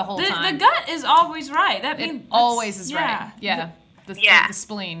 you knew the whole The time. gut is always right. That It means always is yeah. right. Yeah. Yeah. The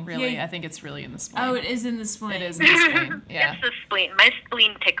spleen, really. Yeah. I think it's really in the spleen. Oh, it is in the spleen. It is in the spleen. Yeah. It's the spleen. My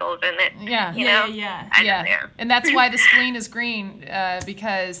spleen tickles in it. Yeah. You Yeah, know? yeah. I Yeah, don't know. and that's why the spleen is green,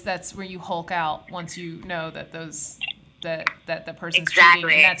 because that's where you hulk out once you know that that the person's cheating,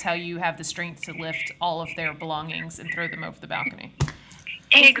 Exactly. and that's how you have the strength to lift all of their belongings and throw them over the balcony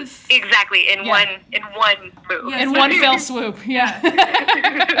Exactly. In Yeah. one move. Yeah. in one fell swoop. Yeah.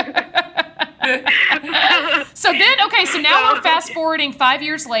 So then, okay, so now we're fast forwarding 5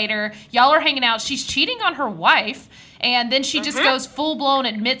 years later. Y'all are hanging out. She's cheating on her wife. And then she just goes full blown,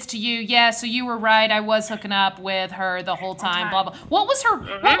 admits to you, yeah, so you were right. I was hooking up with her the whole time. Blah blah. What was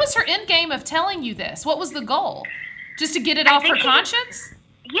her end game of telling you this? What was the goal? Just to get it off her think she- conscience?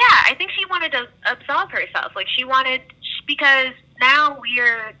 Yeah, I think she wanted to absolve herself. Like because now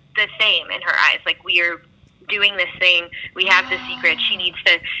we're the same in her eyes. Like we're doing this thing. We have the secret. She needs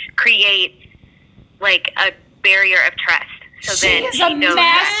to create like a barrier of trust. So She then is she a knows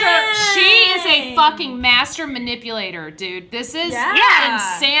master. that. She is a fucking master manipulator, dude. This is Yeah.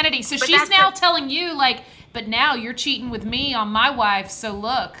 insanity. So But she's that's now the- telling you, like, but now you're cheating with me on my wife. So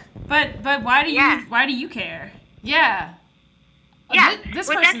look, But why do Yeah. you care? yeah, Yeah, This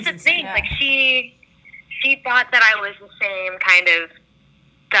well, person's that's the thing. insane. Like she thought that I was the same kind of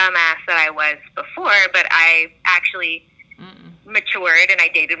dumbass that I was before, but I actually matured and I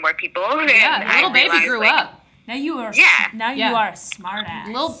dated more people. Yeah, and the little I baby realized, grew like, up. Now you are Yeah. Yeah. you are a smart ass.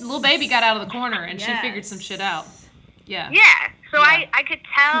 Little baby got out of the corner and she Yes. figured some shit out. Yeah. Yeah, so Yeah. I could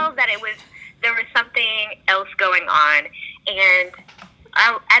tell that there was something else going on, and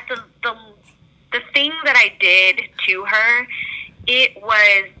at the thing that I did to her, it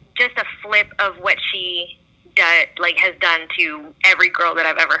was just a flip of what she has done to every girl that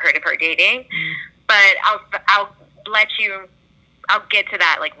I've ever heard of her dating. But I'll get to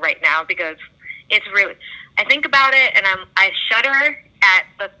that like right now, because it's really, I think about it and I shudder at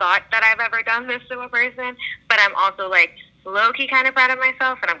the thought that I've ever done this to a person, but I'm also like low-key kind of proud of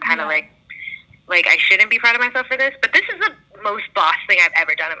myself, and I'm kind of like I shouldn't be proud of myself for this, but this is the most boss thing I've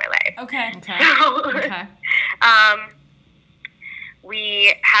ever done in my life. Okay. Okay. So, Okay.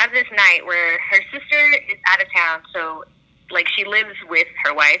 we have this night where her sister is out of town, so like she lives with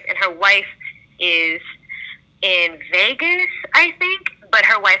her wife, and her wife is in Vegas, I think, but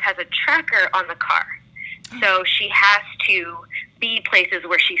her wife has a tracker on the car. So she has to be places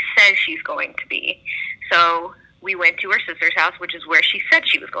where she says she's going to be. So we went to her sister's house, which is where she said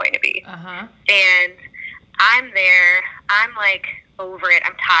she was going to be. Uh-huh. And I'm there. I'm like over it.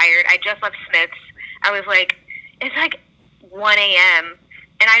 I'm tired. I just left Smith's. I was like, it's like 1 a.m.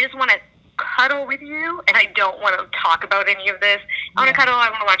 and I just want to cuddle with you, and I don't want to talk about any of this. I want to cuddle. I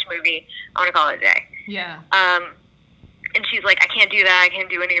want to watch a movie. I want to call it a day. Yeah. And she's like, I can't do that. I can't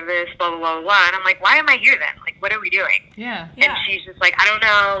do any of this, blah, blah, blah, blah. And I'm like, why am I here then? Like, what are we doing? Yeah. And she's just like, I don't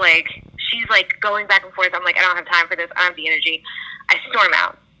know. Like, she's like going back and forth. I'm like, I don't have time for this. I don't have the energy. I storm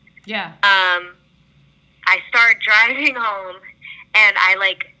out. Yeah. I start driving home, and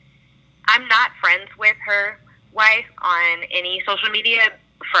I'm not friends with her wife on any social media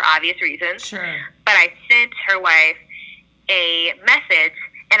for obvious reasons. Sure. But I sent her wife a message,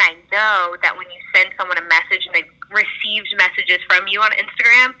 and I know that when you send someone a message and they've received messages from you on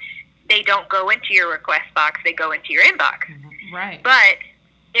Instagram, they don't go into your request box, they go into your inbox. Right. But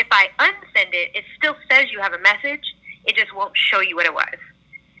if I unsend it, it still says you have a message, it just won't show you what it was.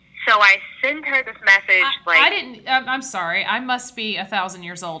 So I send her this message, I didn't. I'm sorry. I must be 1,000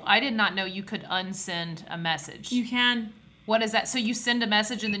 years old. I did not know you could unsend a message. You can. What is that? So you send a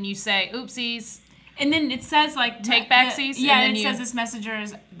message and then you say, "Oopsies." And then it says like Take backsies, Yeah, and and then it says this message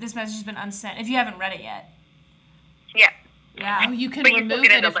has been unsent. If you haven't read it yet. yeah. Yeah. Oh, you can But you still remove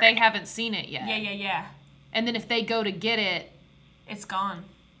get it a if they list. haven't seen it yet. Yeah. And then if they go to get it, It's gone.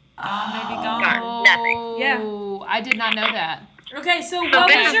 Maybe gone. Gone. Nothing. oh, I did not know that. Okay, so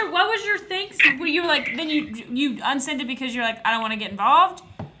then- what was your thing? Were you like then you unsent it because you're like I don't want to get involved?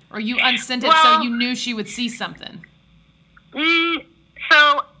 Or you unsent it so Well- you knew she would see something.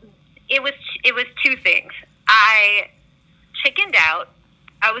 So it was two things. I chickened out.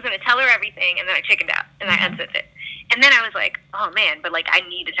 I was going to tell her everything, and then I chickened out, and I unsent it. And then I was like, oh, man, but, like, I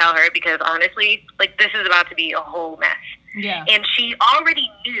need to tell her because, honestly, like, this is about to be a whole mess. Yeah. And she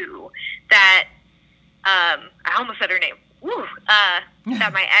already knew that, I almost said her name,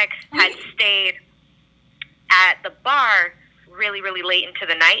 that my ex had stayed at the bar really, really late into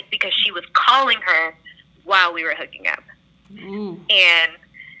the night because she was calling her while we were hooking up. Ooh. And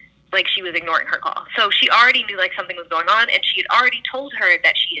like she was ignoring her call. So she already knew like something was going on, and she had already told her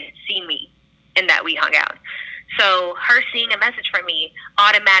that she had seen me and that we hung out. So her seeing a message from me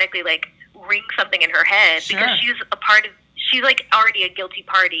automatically like rings something in her head because she's like already a guilty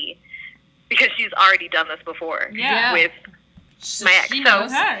party because she's already done this before with my ex. She So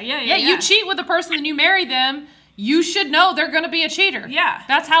knows. Yeah, you cheat with a person and you marry them, you should know they're going to be a cheater. Yeah.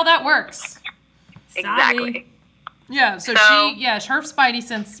 That's how that works. exactly. Yeah, so her spidey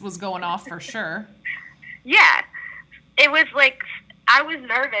sense was going off for sure. Yeah. It was like, I was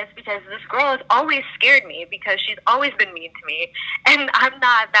nervous because this girl has always scared me because she's always been mean to me. And I'm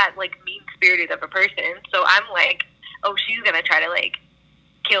not that, like, mean-spirited of a person. So I'm like, oh, she's going to try to, like,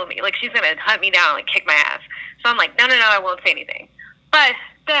 kill me. Like, she's going to hunt me down and kick my ass. So I'm like, no, I won't say anything. But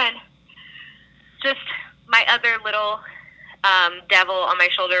then, just my other little devil on my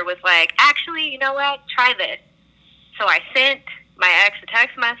shoulder was like, actually, you know what? Try this. So I sent my ex a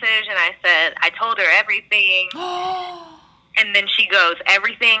text message, and I said, I told her everything. And then she goes,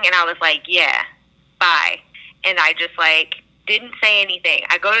 everything? And I was like, yeah, bye. And I just, like, didn't say anything.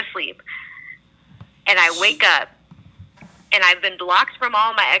 I go to sleep, and I wake up, and I've been blocked from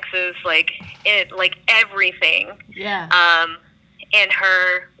all my exes, like, everything. Yeah. And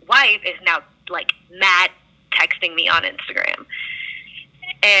her wife is now, like, mad texting me on Instagram.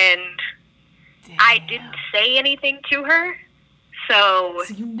 And I didn't say anything to her. So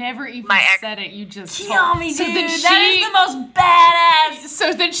you never even said it. You just told me, dude. That is the most badass.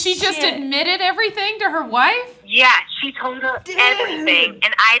 So then she just admitted everything to her wife? Yeah, she told her everything,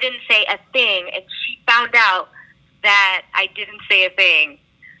 and I didn't say a thing, and she found out that I didn't say a thing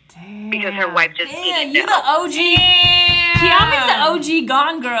because her wife just didn't you know. the OG. Kiami's the OG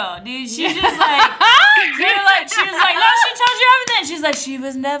Gone Girl, dude. She just like, she was like, no, she told you everything. She's like, she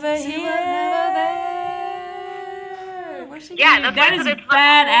was never here. Yeah, that is it's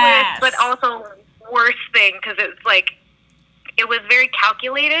badass. But also worst thing because it's like it was very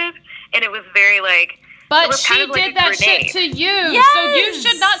calculated and it was very like. But she kind of did like that grenade. shit to you, Yes! so you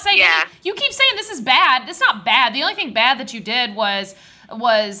should not say. Yeah. You keep saying this is bad. It's not bad. The only thing bad that you did was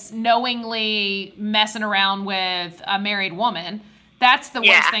knowingly messing around with a married woman. That's the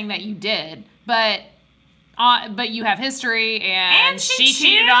worst thing that you did. But you have history, and she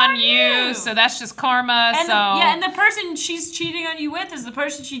cheated on you, so that's just karma. And and the person she's cheating on you with is the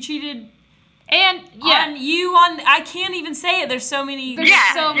person she cheated. And on you I can't even say it. There's so many. This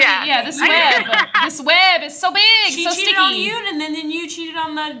web is so big, she so cheated sticky. on you, and then you cheated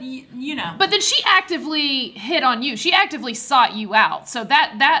on the. But then she actively hit on you. She actively sought you out. So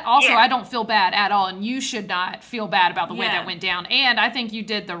that also I don't feel bad at all, and you should not feel bad about the way that went down. And I think you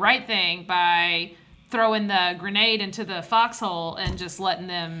did the right thing by throwing the grenade into the foxhole and just letting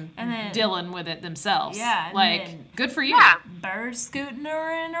them dealing with it themselves. Yeah, like good for you. Yeah. Bird scooting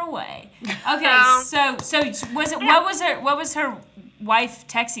her in her way. Okay, so was it what was her wife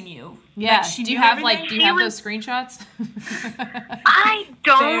texting you? Yeah. Like she do you knew have everything? do you have those screenshots? I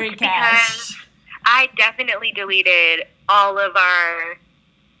don't Very because cash. I definitely deleted all of our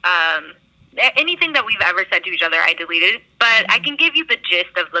anything that we've ever said to each other. I deleted, but I can give you the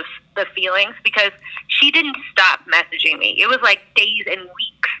gist of the feelings because she didn't stop messaging me. It was like days and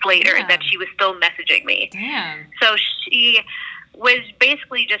weeks later that she was still messaging me. Damn. So she was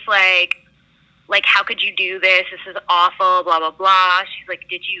basically just like how could you do this? This is awful. Blah blah blah. She's like,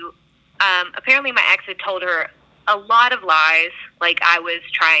 did you? Apparently, my ex had told her a lot of lies. Like I was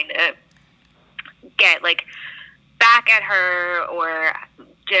trying to get like back at her, or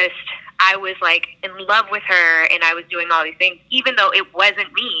just I was like in love with her, and I was doing all these things, even though it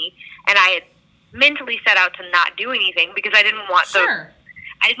wasn't me. And I had mentally set out to not do anything because I didn't want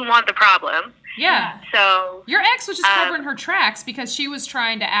the problem. Yeah. So your ex was just covering her tracks because she was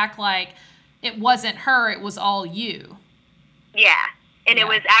trying to act like it wasn't her, it was all you. Yeah. And it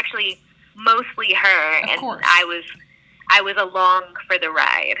was actually mostly her, Of course. I was along for the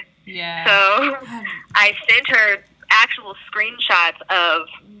ride. Yeah. So I sent her actual screenshots of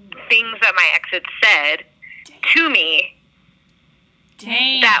things that my ex had said to me.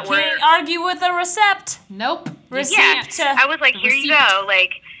 Dang. That were Can't argue with a recept. Nope. Yeah, I was like, here you go.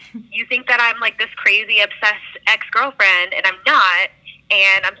 Like, you think that I'm like this crazy obsessed ex-girlfriend, and I'm not.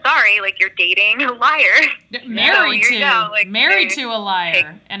 And I'm sorry, like you're dating a liar. Married Married to a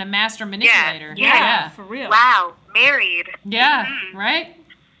liar and a master manipulator. Yeah, for real. Wow, married. Yeah, right?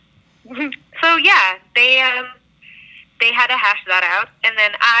 So yeah, they had to hash that out, and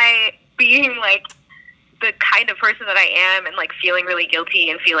then I, being like the kind of person that I am, and like feeling really guilty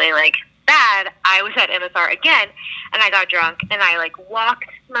and feeling like bad, I was at MSR again, and I got drunk, and I like walked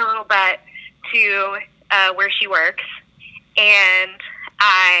my little butt to where she works, and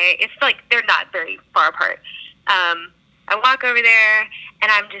it's like they're not very far apart. I walk over there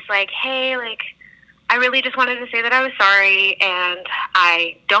and I'm just like, hey, like, I really just wanted to say that I was sorry and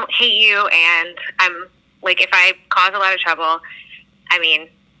I don't hate you. And I'm like, if I cause a lot of trouble, I mean,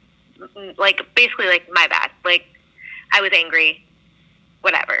 like, basically, like, my bad. Like, I was angry,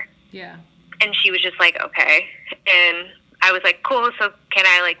 whatever. Yeah. And she was just like, okay. And I was like, cool, so can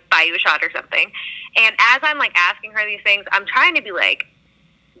I, like, buy you a shot or something? And as I'm, like, asking her these things, I'm trying to be, like,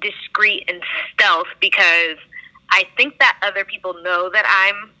 discreet and stealth because I think that other people know that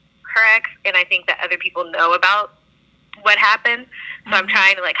I'm her ex, and I think that other people know about what happened. So I'm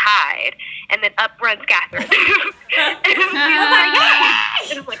trying to, like, hide. And then up runs Catherine. And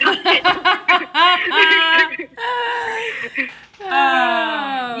I'm like, oh, shit.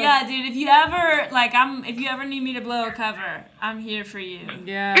 Yeah, dude. If you ever need me to blow a cover, I'm here for you.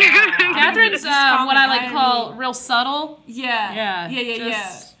 Yeah. Catherine's call what me I like to Ivy. call real subtle. Yeah. Yeah.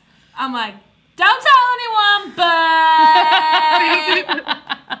 Yeah. I'm like, don't tell anyone, but.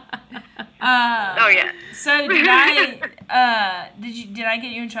 Oh, yeah. So did I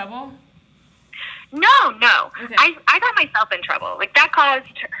get you in trouble? No. Okay. I got myself in trouble. Like, that caused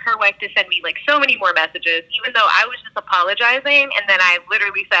her wife to send me, like, so many more messages, even though I was just apologizing, and then I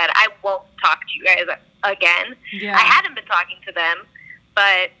literally said, I won't talk to you guys again. Yeah. I hadn't been talking to them,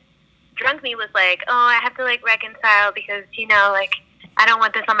 but Drunk Me was like, oh, I have to, like, reconcile because, you know, like, I don't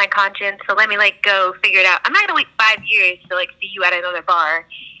want this on my conscience, so let me, like, go figure it out. I'm not going to wait 5 years to, like, see you at another bar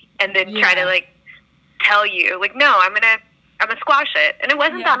and then try to, like, tell you. Like, no, I'm gonna squash it. And it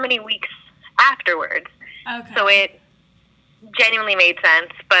wasn't that many weeks afterwards. Okay. So it genuinely made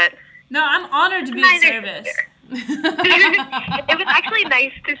sense, but No, I'm honored to be of service. it was actually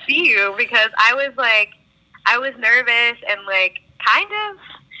nice to see you because I was nervous and, like, kind of,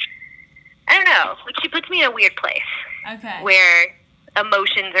 I don't know, like, she puts me in a weird place Okay. where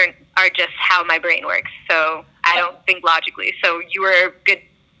emotions are just how my brain works. So I don't think logically. So you were a good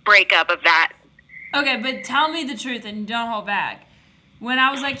breakup of that. Okay, but tell me the truth and don't hold back. When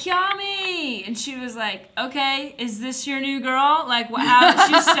I was like, Yami, and she was like, okay, is this your new girl? Like, how,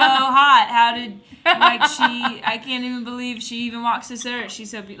 she's so hot. How did, like, I can't even believe she even walks this earth.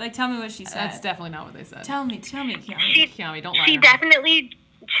 She's so, like, tell me what she said. That's definitely not what they said. Tell me, Kiami. Kiami, don't lie She to her.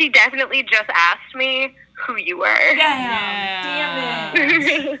 definitely just asked me who you were. Damn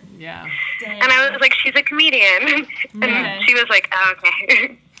it. Yeah. Damn. And I was like, she's a comedian. And Okay. she was like, oh,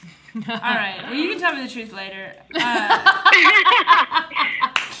 okay. All right. Well, you can tell me the truth later.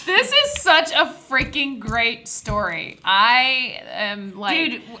 This is such a freaking great story. I am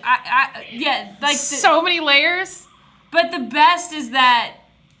like, Dude, yeah, like, so many layers. but the best is that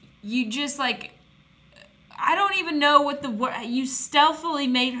you just, like, I don't even know what the word, you stealthily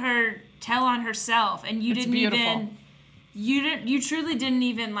made her tell on herself, and you It's didn't beautiful. you truly didn't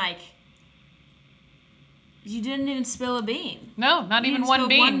even, like, you didn't even spill a bean. No, not You even didn't one spill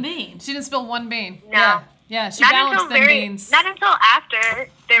bean. one bean. She didn't spill one bean. No. Yeah, she Not balanced until them beans. Not until after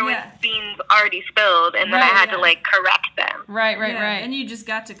there was Yeah. beans already spilled, and then I Right, had yeah. to, like, correct them. Right. Yeah, and you just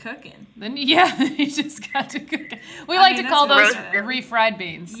got to cooking. Then you just got to cook it. We I like mean, to call that's those what it is. refried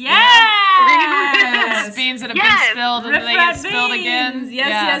beans. Yes! Those beans that have Yes. been spilled and then they get Refried spilled again. beans.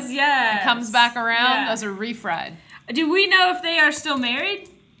 Yes. It comes back around. Yeah. Those are refried. Do we know if they are still married?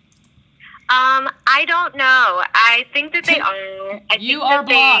 I don't know. I think that they are. I You think are that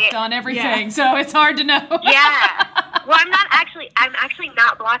blocked on everything, so it's hard to know. Yeah. Well, I'm actually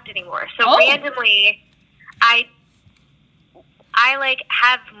not blocked anymore. So Oh. randomly, I like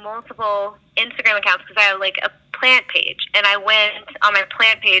have multiple Instagram accounts because I have, like, a plant page, and I went on my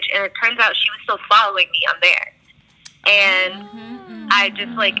plant page, and it turns out she was still following me on there, and I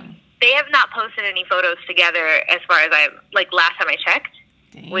just, like, they have not posted any photos together as far as last time I checked,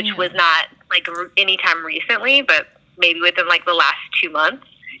 which Damn. was not, like, anytime recently, but maybe within, like, the last 2 months,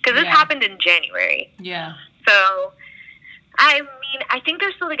 because this Yeah. happened in January. Yeah. So, I mean, I think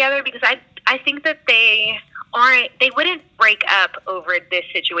they're still together because I think that they wouldn't break up over this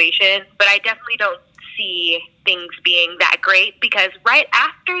situation, but I definitely don't see things being that great because right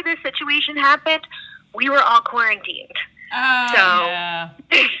after this situation happened, we were all quarantined. Oh, So, Yeah.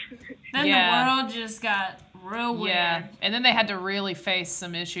 then yeah. the world just got real weird. Yeah. And then they had to really face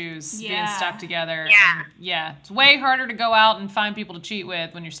some issues being Yeah. stuck together. Yeah. And yeah. It's way harder to go out and find people to cheat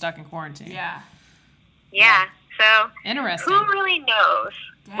with when you're stuck in quarantine. Yeah. yeah. So, Interesting. who really knows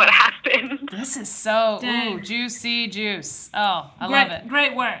what happened? This is so Dang. juicy juice. Oh, I Great, love it.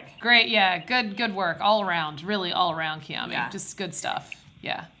 Great work. Great, yeah, good work all around. Really all around, Kiami. Yeah. Just good stuff.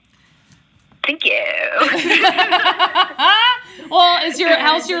 Yeah. Thank you. Well,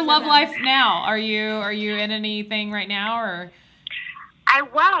 how's your love life now? Are you in anything right now or?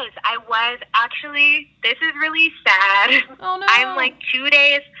 I was actually. This is really sad. Oh, no. I'm like 2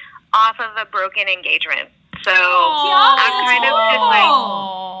 days off of a broken engagement, so Aw. I'm kind of just like,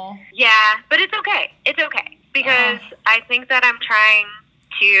 Aw. yeah, but it's okay. It's okay because I think that I'm trying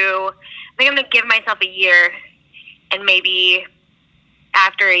to. I think I'm gonna give myself a year, and maybe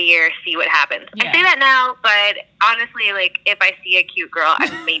after a year, see what happens. Yeah. I say that now, but honestly, like if I see a cute girl,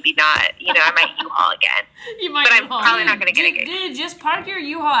 I'm maybe not. I might U-Haul again. You might But I'm U-Haul. probably not gonna get engaged. Dude, just park your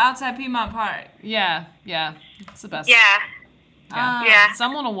U-Haul outside Piedmont Park. Yeah, it's the best. Yeah. Yeah.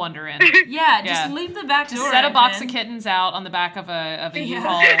 Someone will wander in. Yeah, Yeah. just leave the back Just door set a box open. of kittens out on the back of a Yeah.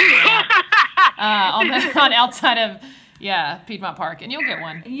 U-Haul on outside of Piedmont Park, and you'll get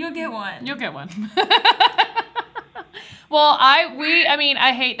one. You'll get one. You'll get one. Well,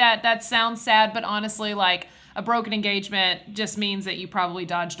 I hate that. That sounds sad, but honestly, like a broken engagement just means that you probably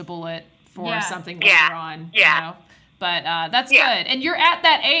dodged a bullet for Yeah. something later Yeah. on. Yeah. You know? But that's Yeah. good. And you're at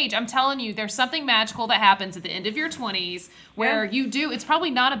that age. I'm telling you, there's something magical that happens at the end of your 20s where you do. It's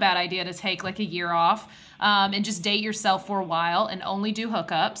probably not a bad idea to take like a year off and just date yourself for a while and only do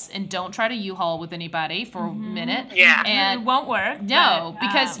hookups and don't try to U-Haul with anybody for a minute. Yeah. It And won't work. no, but,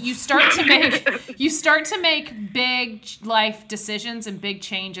 because you start to make big life decisions and big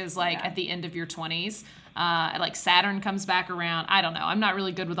changes like at the end of your 20s. Like Saturn comes back around. I don't know. I'm not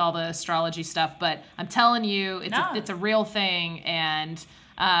really good with all the astrology stuff, but I'm telling you, it's a real thing. And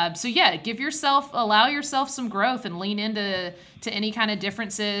so allow yourself some growth and lean into any kind of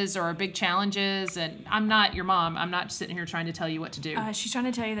differences or big challenges. And I'm not your mom. I'm not sitting here trying to tell you what to do. she's trying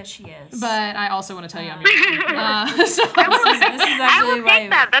to tell you that she is. But I also want to tell you I'm your mom. So this is I actually will why. take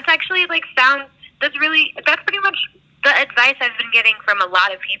that. That's actually that's pretty much the advice I've been getting from a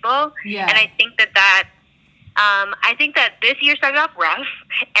lot of people. Yeah. And I think I think that this year started off rough,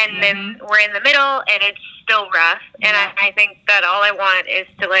 and then we're in the middle, and it's still rough. And I think that all I want is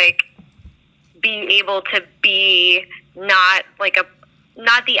to like be able to be not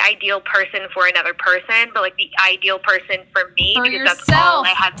the ideal person for another person, but like the ideal person for me, For because that's all yourself. I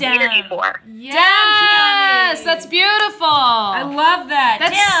have the energy for. Yes, that's beautiful. I love that.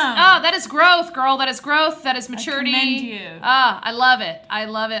 Damn. That is growth, girl. That is growth. That is maturity. commend you. I love it. I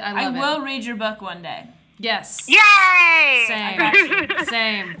love it. I will read your book one day. Yes. Yay! Same.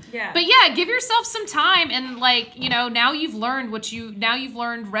 Same. Yeah. But yeah, give yourself some time and now you've learned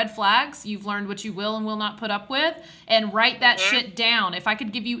red flags. You've learned what you will and will not put up with, and write that shit down. If I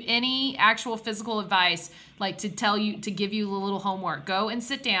could give you any actual physical advice, like to give you a little homework, go and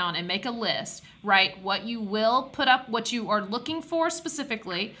sit down and make a list. Write what you will put up, what you are looking for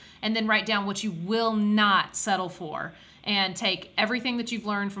specifically, and then write down what you will not settle for. And take everything that you've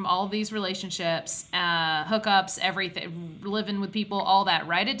learned from all of these relationships, hookups, everything, living with people, all that.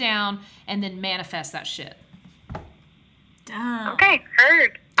 Write it down and then manifest that shit. Damn. Okay,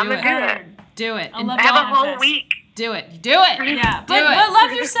 heard. I'm Do gonna it. do it. Do it. And love I have a whole manifest. week. do it. Do it. Yeah, Do but it.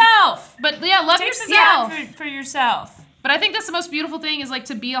 love yourself. But yeah, love Take some yourself. time for yourself. But I think that's the most beautiful thing is like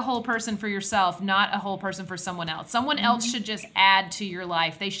to be a whole person for yourself, not a whole person for someone else. Someone else should just add to your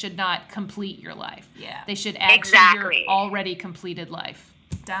life. They should not complete your life. Yeah. They should add to Exactly. your already completed life.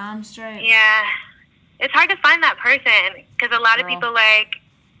 Damn straight. Yeah. It's hard to find that person because a lot of Girl. people like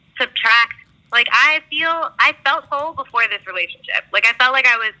subtract. Like I felt whole before this relationship. Like I felt like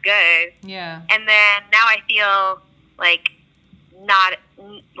I was good, Yeah. and then now I feel like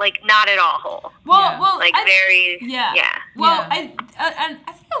not at all whole. Well, Yeah. well, Like I- yeah. Well, Yeah.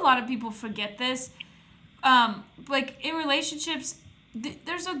 I think a lot of people forget this. Like in relationships,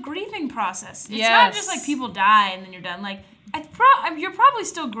 there's a grieving process. It's not just Yes. like people die and then you're done. Like you're probably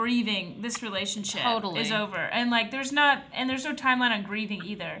still grieving. This relationship Totally. is over, and like there's no timeline on grieving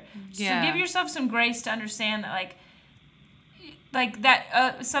either. Yeah. So give yourself some grace to understand that like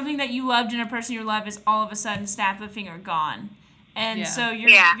that something that you loved in a person you love is all of a sudden snap of a finger gone. And Yeah. so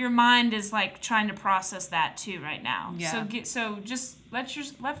Yeah. your mind is like trying to process that too right now. Yeah. So just let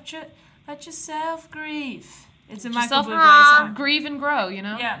yourself grieve. It's a Yourself Michael Bublé song. grieve and grow, you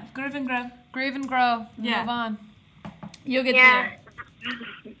know? Yeah, grieve and grow. Grieve and grow. Yeah. Move on. You'll get Yeah.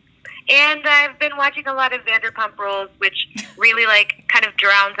 there. And I've been watching a lot of Vanderpump Rules, which really like kind of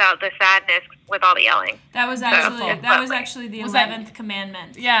drowns out the sadness with all the yelling. That was actually the Was that- 11th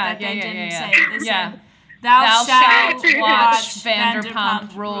commandment. Yeah, that they yeah, didn't yeah. say. They Yeah. said, Thou shalt watch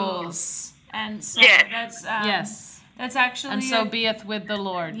Vanderpump Rules. And so Yes. that's Yes. that's actually And so beeth with the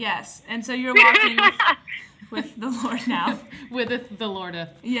Lord. yes. And so you're walking with the Lord now. With the Lordeth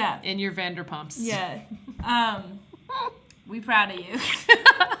Yeah. in your Vanderpumps. Yeah. We proud of you.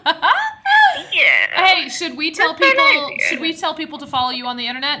 Yeah. Hey, should we tell That's so people? nice. Should we tell people to follow you on the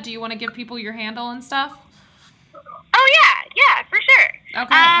internet? Do you want to give people your handle and stuff? Oh yeah, for sure.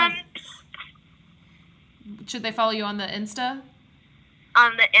 Okay. Should they follow you on the Insta?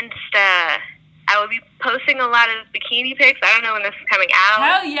 On the Insta, I will be posting a lot of bikini pics. I don't know when this is coming out.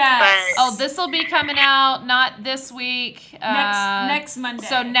 Hell yes. Oh, this will be coming out not this week. Next Monday.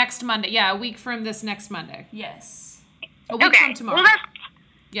 So next Monday. Yeah, a week from this next Monday. Yes. A week from tomorrow. Well, that's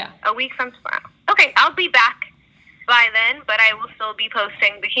yeah. a week from tomorrow. Okay, I'll be back by then, but I will still be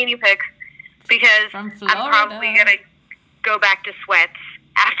posting bikini pics because From I'm Florida. probably gonna go back to sweats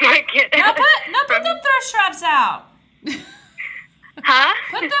after I get. Now put them thirst traps out. Huh?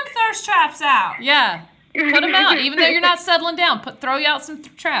 Put them thirst traps out. Yeah. Put them out. Even though you're not settling down, throw you out some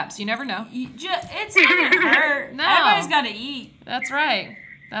traps. You never know. It's not gonna hurt. No. Everybody's got to eat. That's right.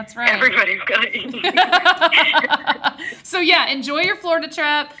 That's right. Everybody's gonna eat. So yeah, enjoy your Florida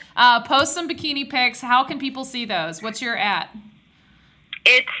trip. Post some bikini pics. How can people see those? What's your @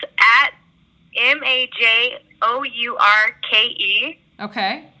 It's at MAJOURKE,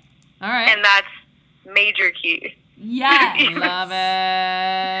 Okay. All right. and that's Major Key. Yes. Love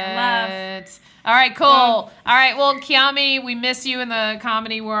it. Love. All right, cool. All right, well, Kiami, we miss you in the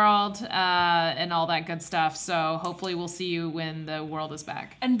comedy world and all that good stuff. So hopefully we'll see you when the world is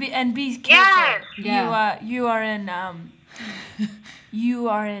back. And be careful. Yes. Yeah. You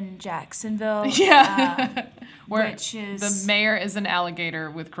are in Jacksonville. Yeah. Where which is the mayor is an alligator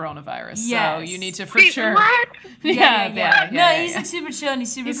with coronavirus. So Yes. you need to for Wait, sure. what? Yeah. No, he's a super chill and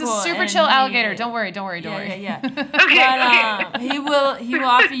he's super He's cool. a super and chill he- alligator. Don't worry. Yeah. Okay. But he will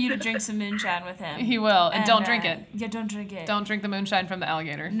offer you to drink some moonshine with him. He will. And don't drink it. Yeah, don't drink it. Don't drink the moonshine from the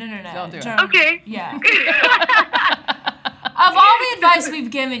alligator. No. Don't do it. Okay. Yeah. Of all the advice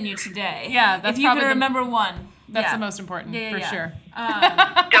we've given you today, Yeah, that's if you probably can the- remember one, That's yeah. the most important, for sure.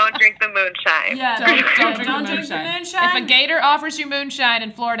 Don't drink the moonshine. Yeah, Don't drink don't the drink the moonshine. moonshine. If a gator offers you moonshine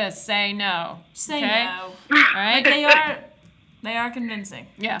in Florida, say no. Say okay? no. All right? They are convincing.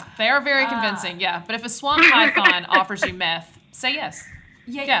 Yeah, they are very convincing, yeah. But if a swamp python offers you meth, say yes.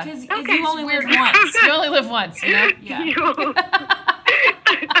 Yeah, Yeah. because Okay, you only live Weird. once. You only live once, you know? Yeah.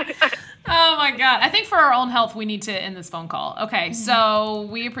 Oh my God. I think for our own health, we need to end this phone call. Okay, so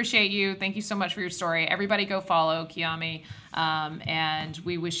we appreciate you. Thank you so much for your story. Everybody go follow Kiami, and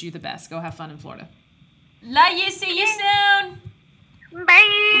we wish you the best. Go have fun in Florida. Love you. See you soon. Bye.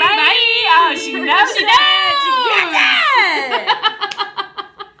 Bye. Oh, she knows it. She gets it.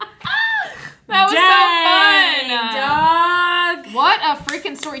 That was so fun. Dang, dog. What a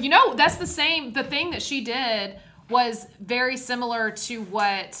freaking story. You know, that's the thing that she did was very similar to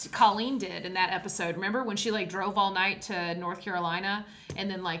what Colleen did in that episode. Remember when she like drove all night to North Carolina and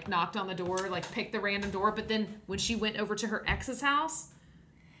then like knocked on the door, like picked the random door, but then when she went over to her ex's house,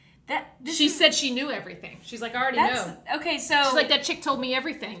 she said she knew everything. She's like, I already know. Okay, so She's like, that chick told me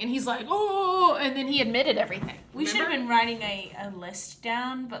everything. And he's like, oh, and then he admitted everything. we should have been writing a list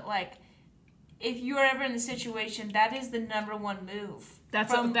down, but like, if you are ever in the situation, that is the number one move.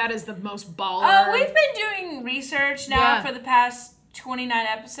 That is the most baller. We've been doing research now for the past 29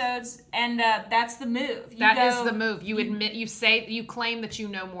 episodes, and that's the move. That is the move. You admit, you claim that you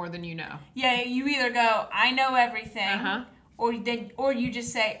know more than you know. Yeah, you either go, I know everything, Uh-huh. or you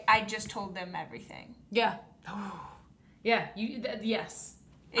just say, I just told them everything. Yeah. Yeah. Yes.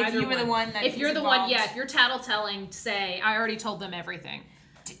 If Either you were the one that if is you're the involved. one, yeah. If you're tattletelling, say I already told them everything.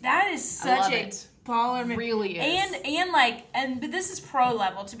 That is I love such a it. baller move. Really is. But this is pro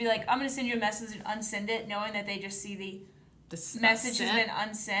level to be like, I'm gonna send you a message and unsend it, knowing that they just see the message has been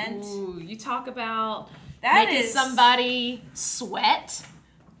unsent. Ooh, you talk about That making is somebody sweat.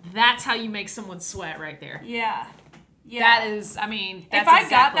 That's how you make someone sweat right there. Yeah. That is, I mean, that's if I got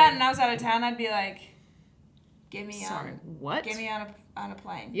exactly- that and I was out of town, I'd be like, get me Sorry, on. what? Get me on a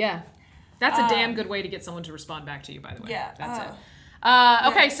plane. Yeah. That's a damn good way to get someone to respond back to you, by the way. Yeah. That's it.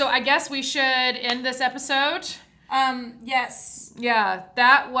 Okay, so I guess we should end this episode. Yes. Yeah,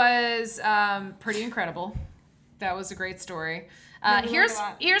 that was pretty incredible. That was a great story. Here's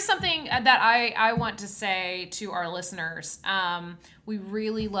something that I want to say to our listeners. We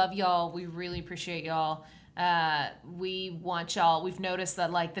really love y'all. We really appreciate y'all. We want y'all. We've noticed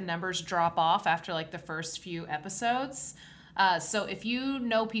that like the numbers drop off after like the first few episodes. So if you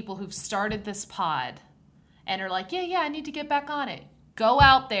know people who've started this pod and are like, yeah, I need to get back on it, go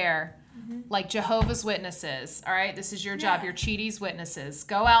out there. Like Jehovah's Witnesses, all right? This is your job. Your Cheaties Witnesses.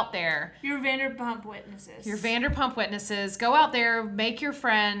 Go out there. Your Vanderpump Witnesses. Your Vanderpump Witnesses. Go out there, make your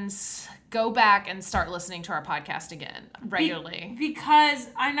friends, go back and start listening to our podcast again regularly. Because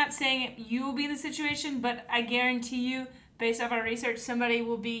I'm not saying you will be in the situation, but I guarantee you based off our research, somebody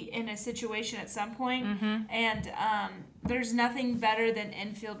will be in a situation at some point, and there's nothing better than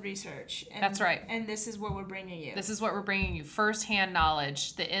in-field research. And, That's right. And this is what we're bringing you. This is what we're bringing you. First-hand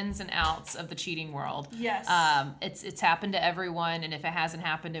knowledge, the ins and outs of the cheating world. Yes. It's happened to everyone, and if it hasn't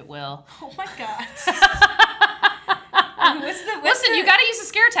happened, it will. Oh my God. Listen, you got to use a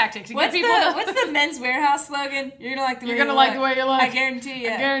scare tactic to get people to... What's the Men's Warehouse slogan? You're gonna like the way You're gonna like the way you look. I guarantee you.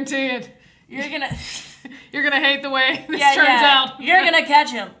 I guarantee it. You're gonna. You're gonna hate the way this turns out. You're gonna catch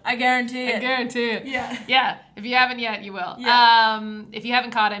him. I guarantee it. I guarantee it. Yeah. Yeah. If you haven't yet, you will. Yeah. If you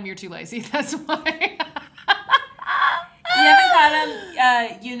haven't caught him, you're too lazy. That's why. You haven't caught him,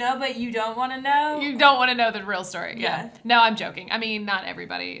 but you don't want to know. You don't want to know the real story. Yeah. Yeah. No, I'm joking. I mean, not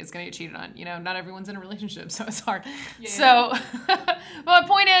everybody is going to get cheated on. Not everyone's in a relationship, so it's hard. Yeah. So, my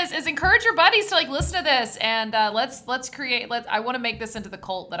point is encourage your buddies to listen to this, and let's create. I want to make this into the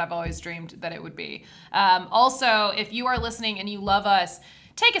cult that I've always dreamed that it would be. Also, if you are listening and you love us,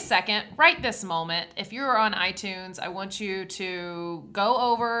 take a second, right this moment. If you're on iTunes, I want you to go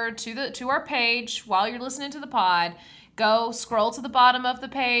over to our page while you're listening to the pod. Go scroll to the bottom of the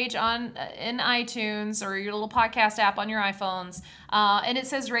page in iTunes or your little podcast app on your iPhones, and it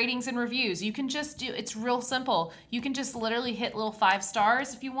says ratings and reviews. You can just it's real simple. You can just literally hit little 5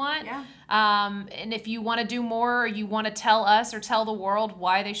 stars if you want. Yeah. And if you want to do more, or you want to tell us or tell the world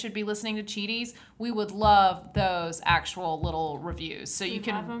why they should be listening to Cheaties, we would love those actual little reviews. So you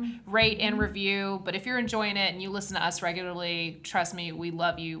can rate and review. But if you're enjoying it and you listen to us regularly, trust me, we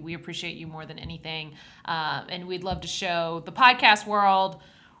love you. We appreciate you more than anything. And we'd love to show the podcast world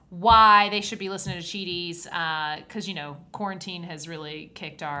why they should be listening to Cheaties, because quarantine has really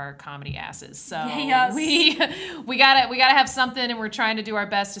kicked our comedy asses. So yes. we gotta have something, and we're trying to do our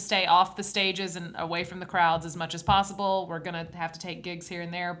best to stay off the stages and away from the crowds as much as possible. We're gonna have to take gigs here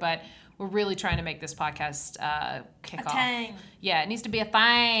and there, but we're really trying to make this podcast kick off. Thing. Yeah, it needs to be a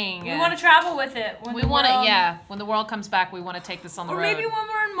thing. We want to travel with it. When the world comes back, we want to take this on the road. Or maybe when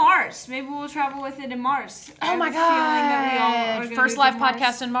we're in Mars. Maybe we'll travel with it in Mars. Oh my God. First live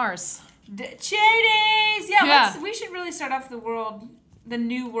podcast in Mars. Cheaties! Yeah. We should really start off the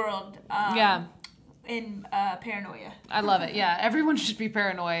new world. In paranoia. I love it. Yeah, everyone should be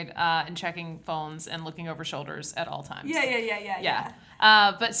paranoid and checking phones and looking over shoulders at all times. Yeah.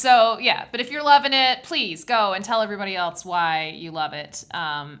 But if you're loving it, please go and tell everybody else why you love it.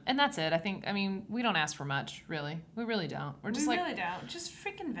 And that's it. We don't ask for much, really. We really don't. We really don't. Just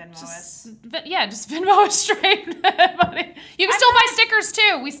freaking Venmo us. Just Venmo us straight. You can still buy stickers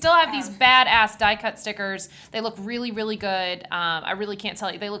too. We still have these badass die cut stickers. They look really, really good. I really can't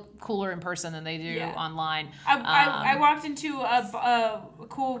tell you. They look cooler in person than they do online. I walked into a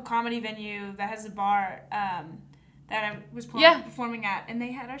cool comedy venue that has a bar that I was performing at, and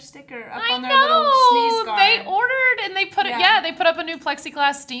they had our sticker up on their little sneeze guard. They ordered and they put it. Yeah, they put up a new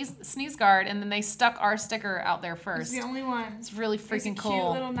plexiglass sneeze guard, and then they stuck our sticker out there first. It's the only one. It's really freaking cool.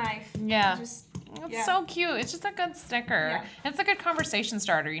 Cute little knife. Yeah. It's so cute. It's just a good sticker. Yeah. It's a good conversation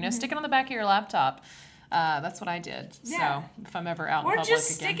starter. Stick it on the back of your laptop. That's what I did. Yeah. So if I'm ever out in public just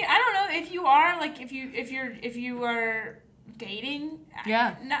stick it. I don't know if you are if you are dating.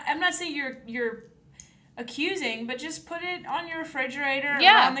 Yeah. I'm not saying you're accusing, but just put it on your refrigerator or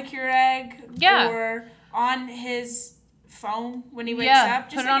on the Keurig or on his phone when he wakes up.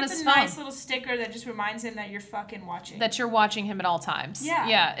 Just put it on his phone. Nice little sticker that just reminds him that you're fucking watching. That you're watching him at all times. Yeah.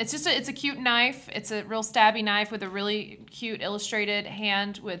 Yeah. It's just it's a cute knife. It's a real stabby knife with a really cute illustrated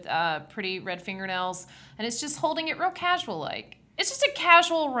hand with pretty red fingernails, and it's just holding it real casual like. It's just a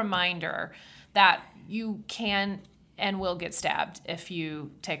casual reminder that you can and will get stabbed if you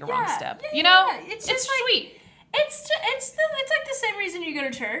take a wrong step. It's sweet. It's like the same reason you go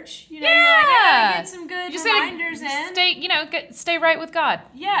to church. Yeah. You're like, I gotta get some good reminders in. Stay right with God.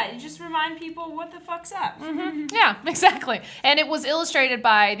 Yeah, you just remind people what the fuck's up. Mm-hmm. Yeah, exactly. And it was illustrated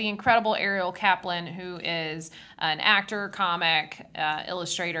by the incredible Ariel Kaplan, who is an actor, comic,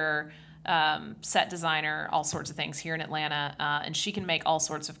 illustrator, set designer, all sorts of things here in Atlanta, and she can make all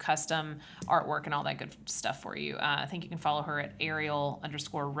sorts of custom artwork and all that good stuff for you. I think you can follow her at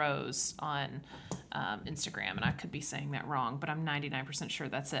Ariel_Rose on Instagram, and I could be saying that wrong, but I'm 99% sure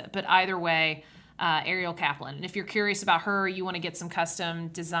that's it. But either way, Ariel Kaplan. And if you're curious about her, you want to get some custom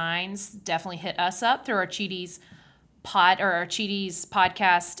designs, definitely hit us up through our Cheaties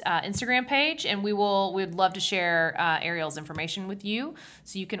podcast Instagram page, and we'd love to share Ariel's information with you,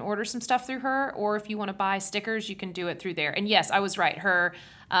 so you can order some stuff through her, or if you want to buy stickers, you can do it through there. And yes, I was right. Her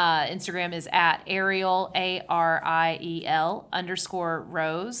Instagram is at Ariel ARIEL_Rose,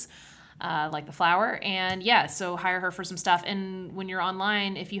 like the flower. And yeah, so hire her for some stuff. And when you're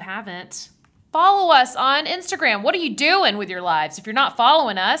online, if you haven't, follow us on Instagram. What are you doing with your lives? If you're not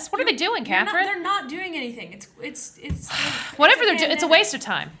following us, what are they doing, Catherine? They're not doing anything. It's Whatever they're doing, it's a waste of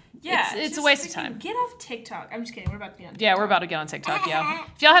time. Yeah, it's a waste of time. Get off TikTok. I'm just kidding. We're about to be on TikTok. Yeah, we're about to get on TikTok, yeah.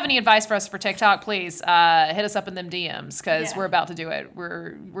 If y'all have any advice for us for TikTok, please hit us up in them DMs because we're about to do it.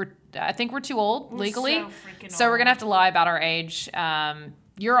 I think we're too old legally. So freaking So we're old. going to have to lie about our age.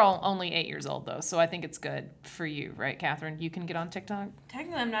 You're only 8 years old, though, so I think it's good for you, right, Catherine? You can get on TikTok?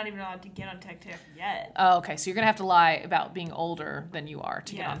 Technically, I'm not even allowed to get on TikTok yet. Oh, okay. So you're going to have to lie about being older than you are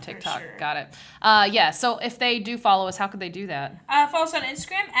to get on for TikTok. sure. Got it. Yeah, so if they do follow us, how could they do that? Follow us on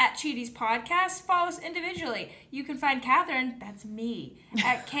Instagram at Cheaties Podcast. Follow us individually. You can find Catherine, that's me,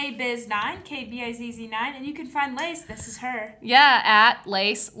 at KBiz9, KBIZZ9, and you can find Lace, this is her. Yeah, at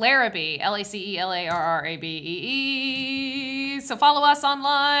Lace Larrabee, LACELARRABEE. So follow us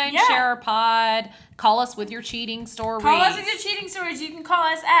online, Yeah. share our pod, call us with your cheating stories. Call us with your cheating stories. You can call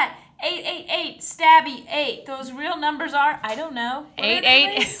us at 888-STABBY-8. Those real numbers are, I don't know. What are they,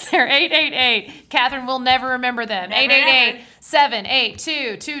 Lace? They're 888. Catherine will never remember them. Never,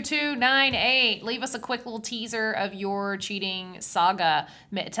 888-782-2298. Leave us a quick little teaser of your cheating saga.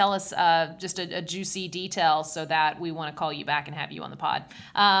 Tell us just a juicy detail so that we want to call you back and have you on the pod.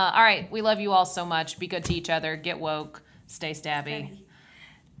 All right. We love you all so much. Be good to each other. Get woke. Stay stabby.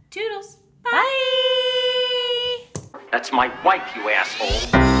 Toodles. Bye. That's my wife, you asshole.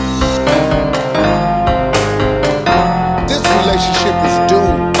 This relationship is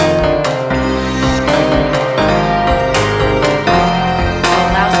doomed.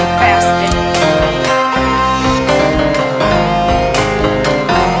 Lousy bastard.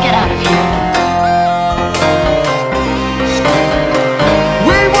 Get out of here.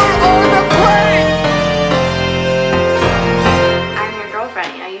 We were on a plane. I'm your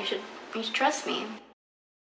girlfriend. You should trust me.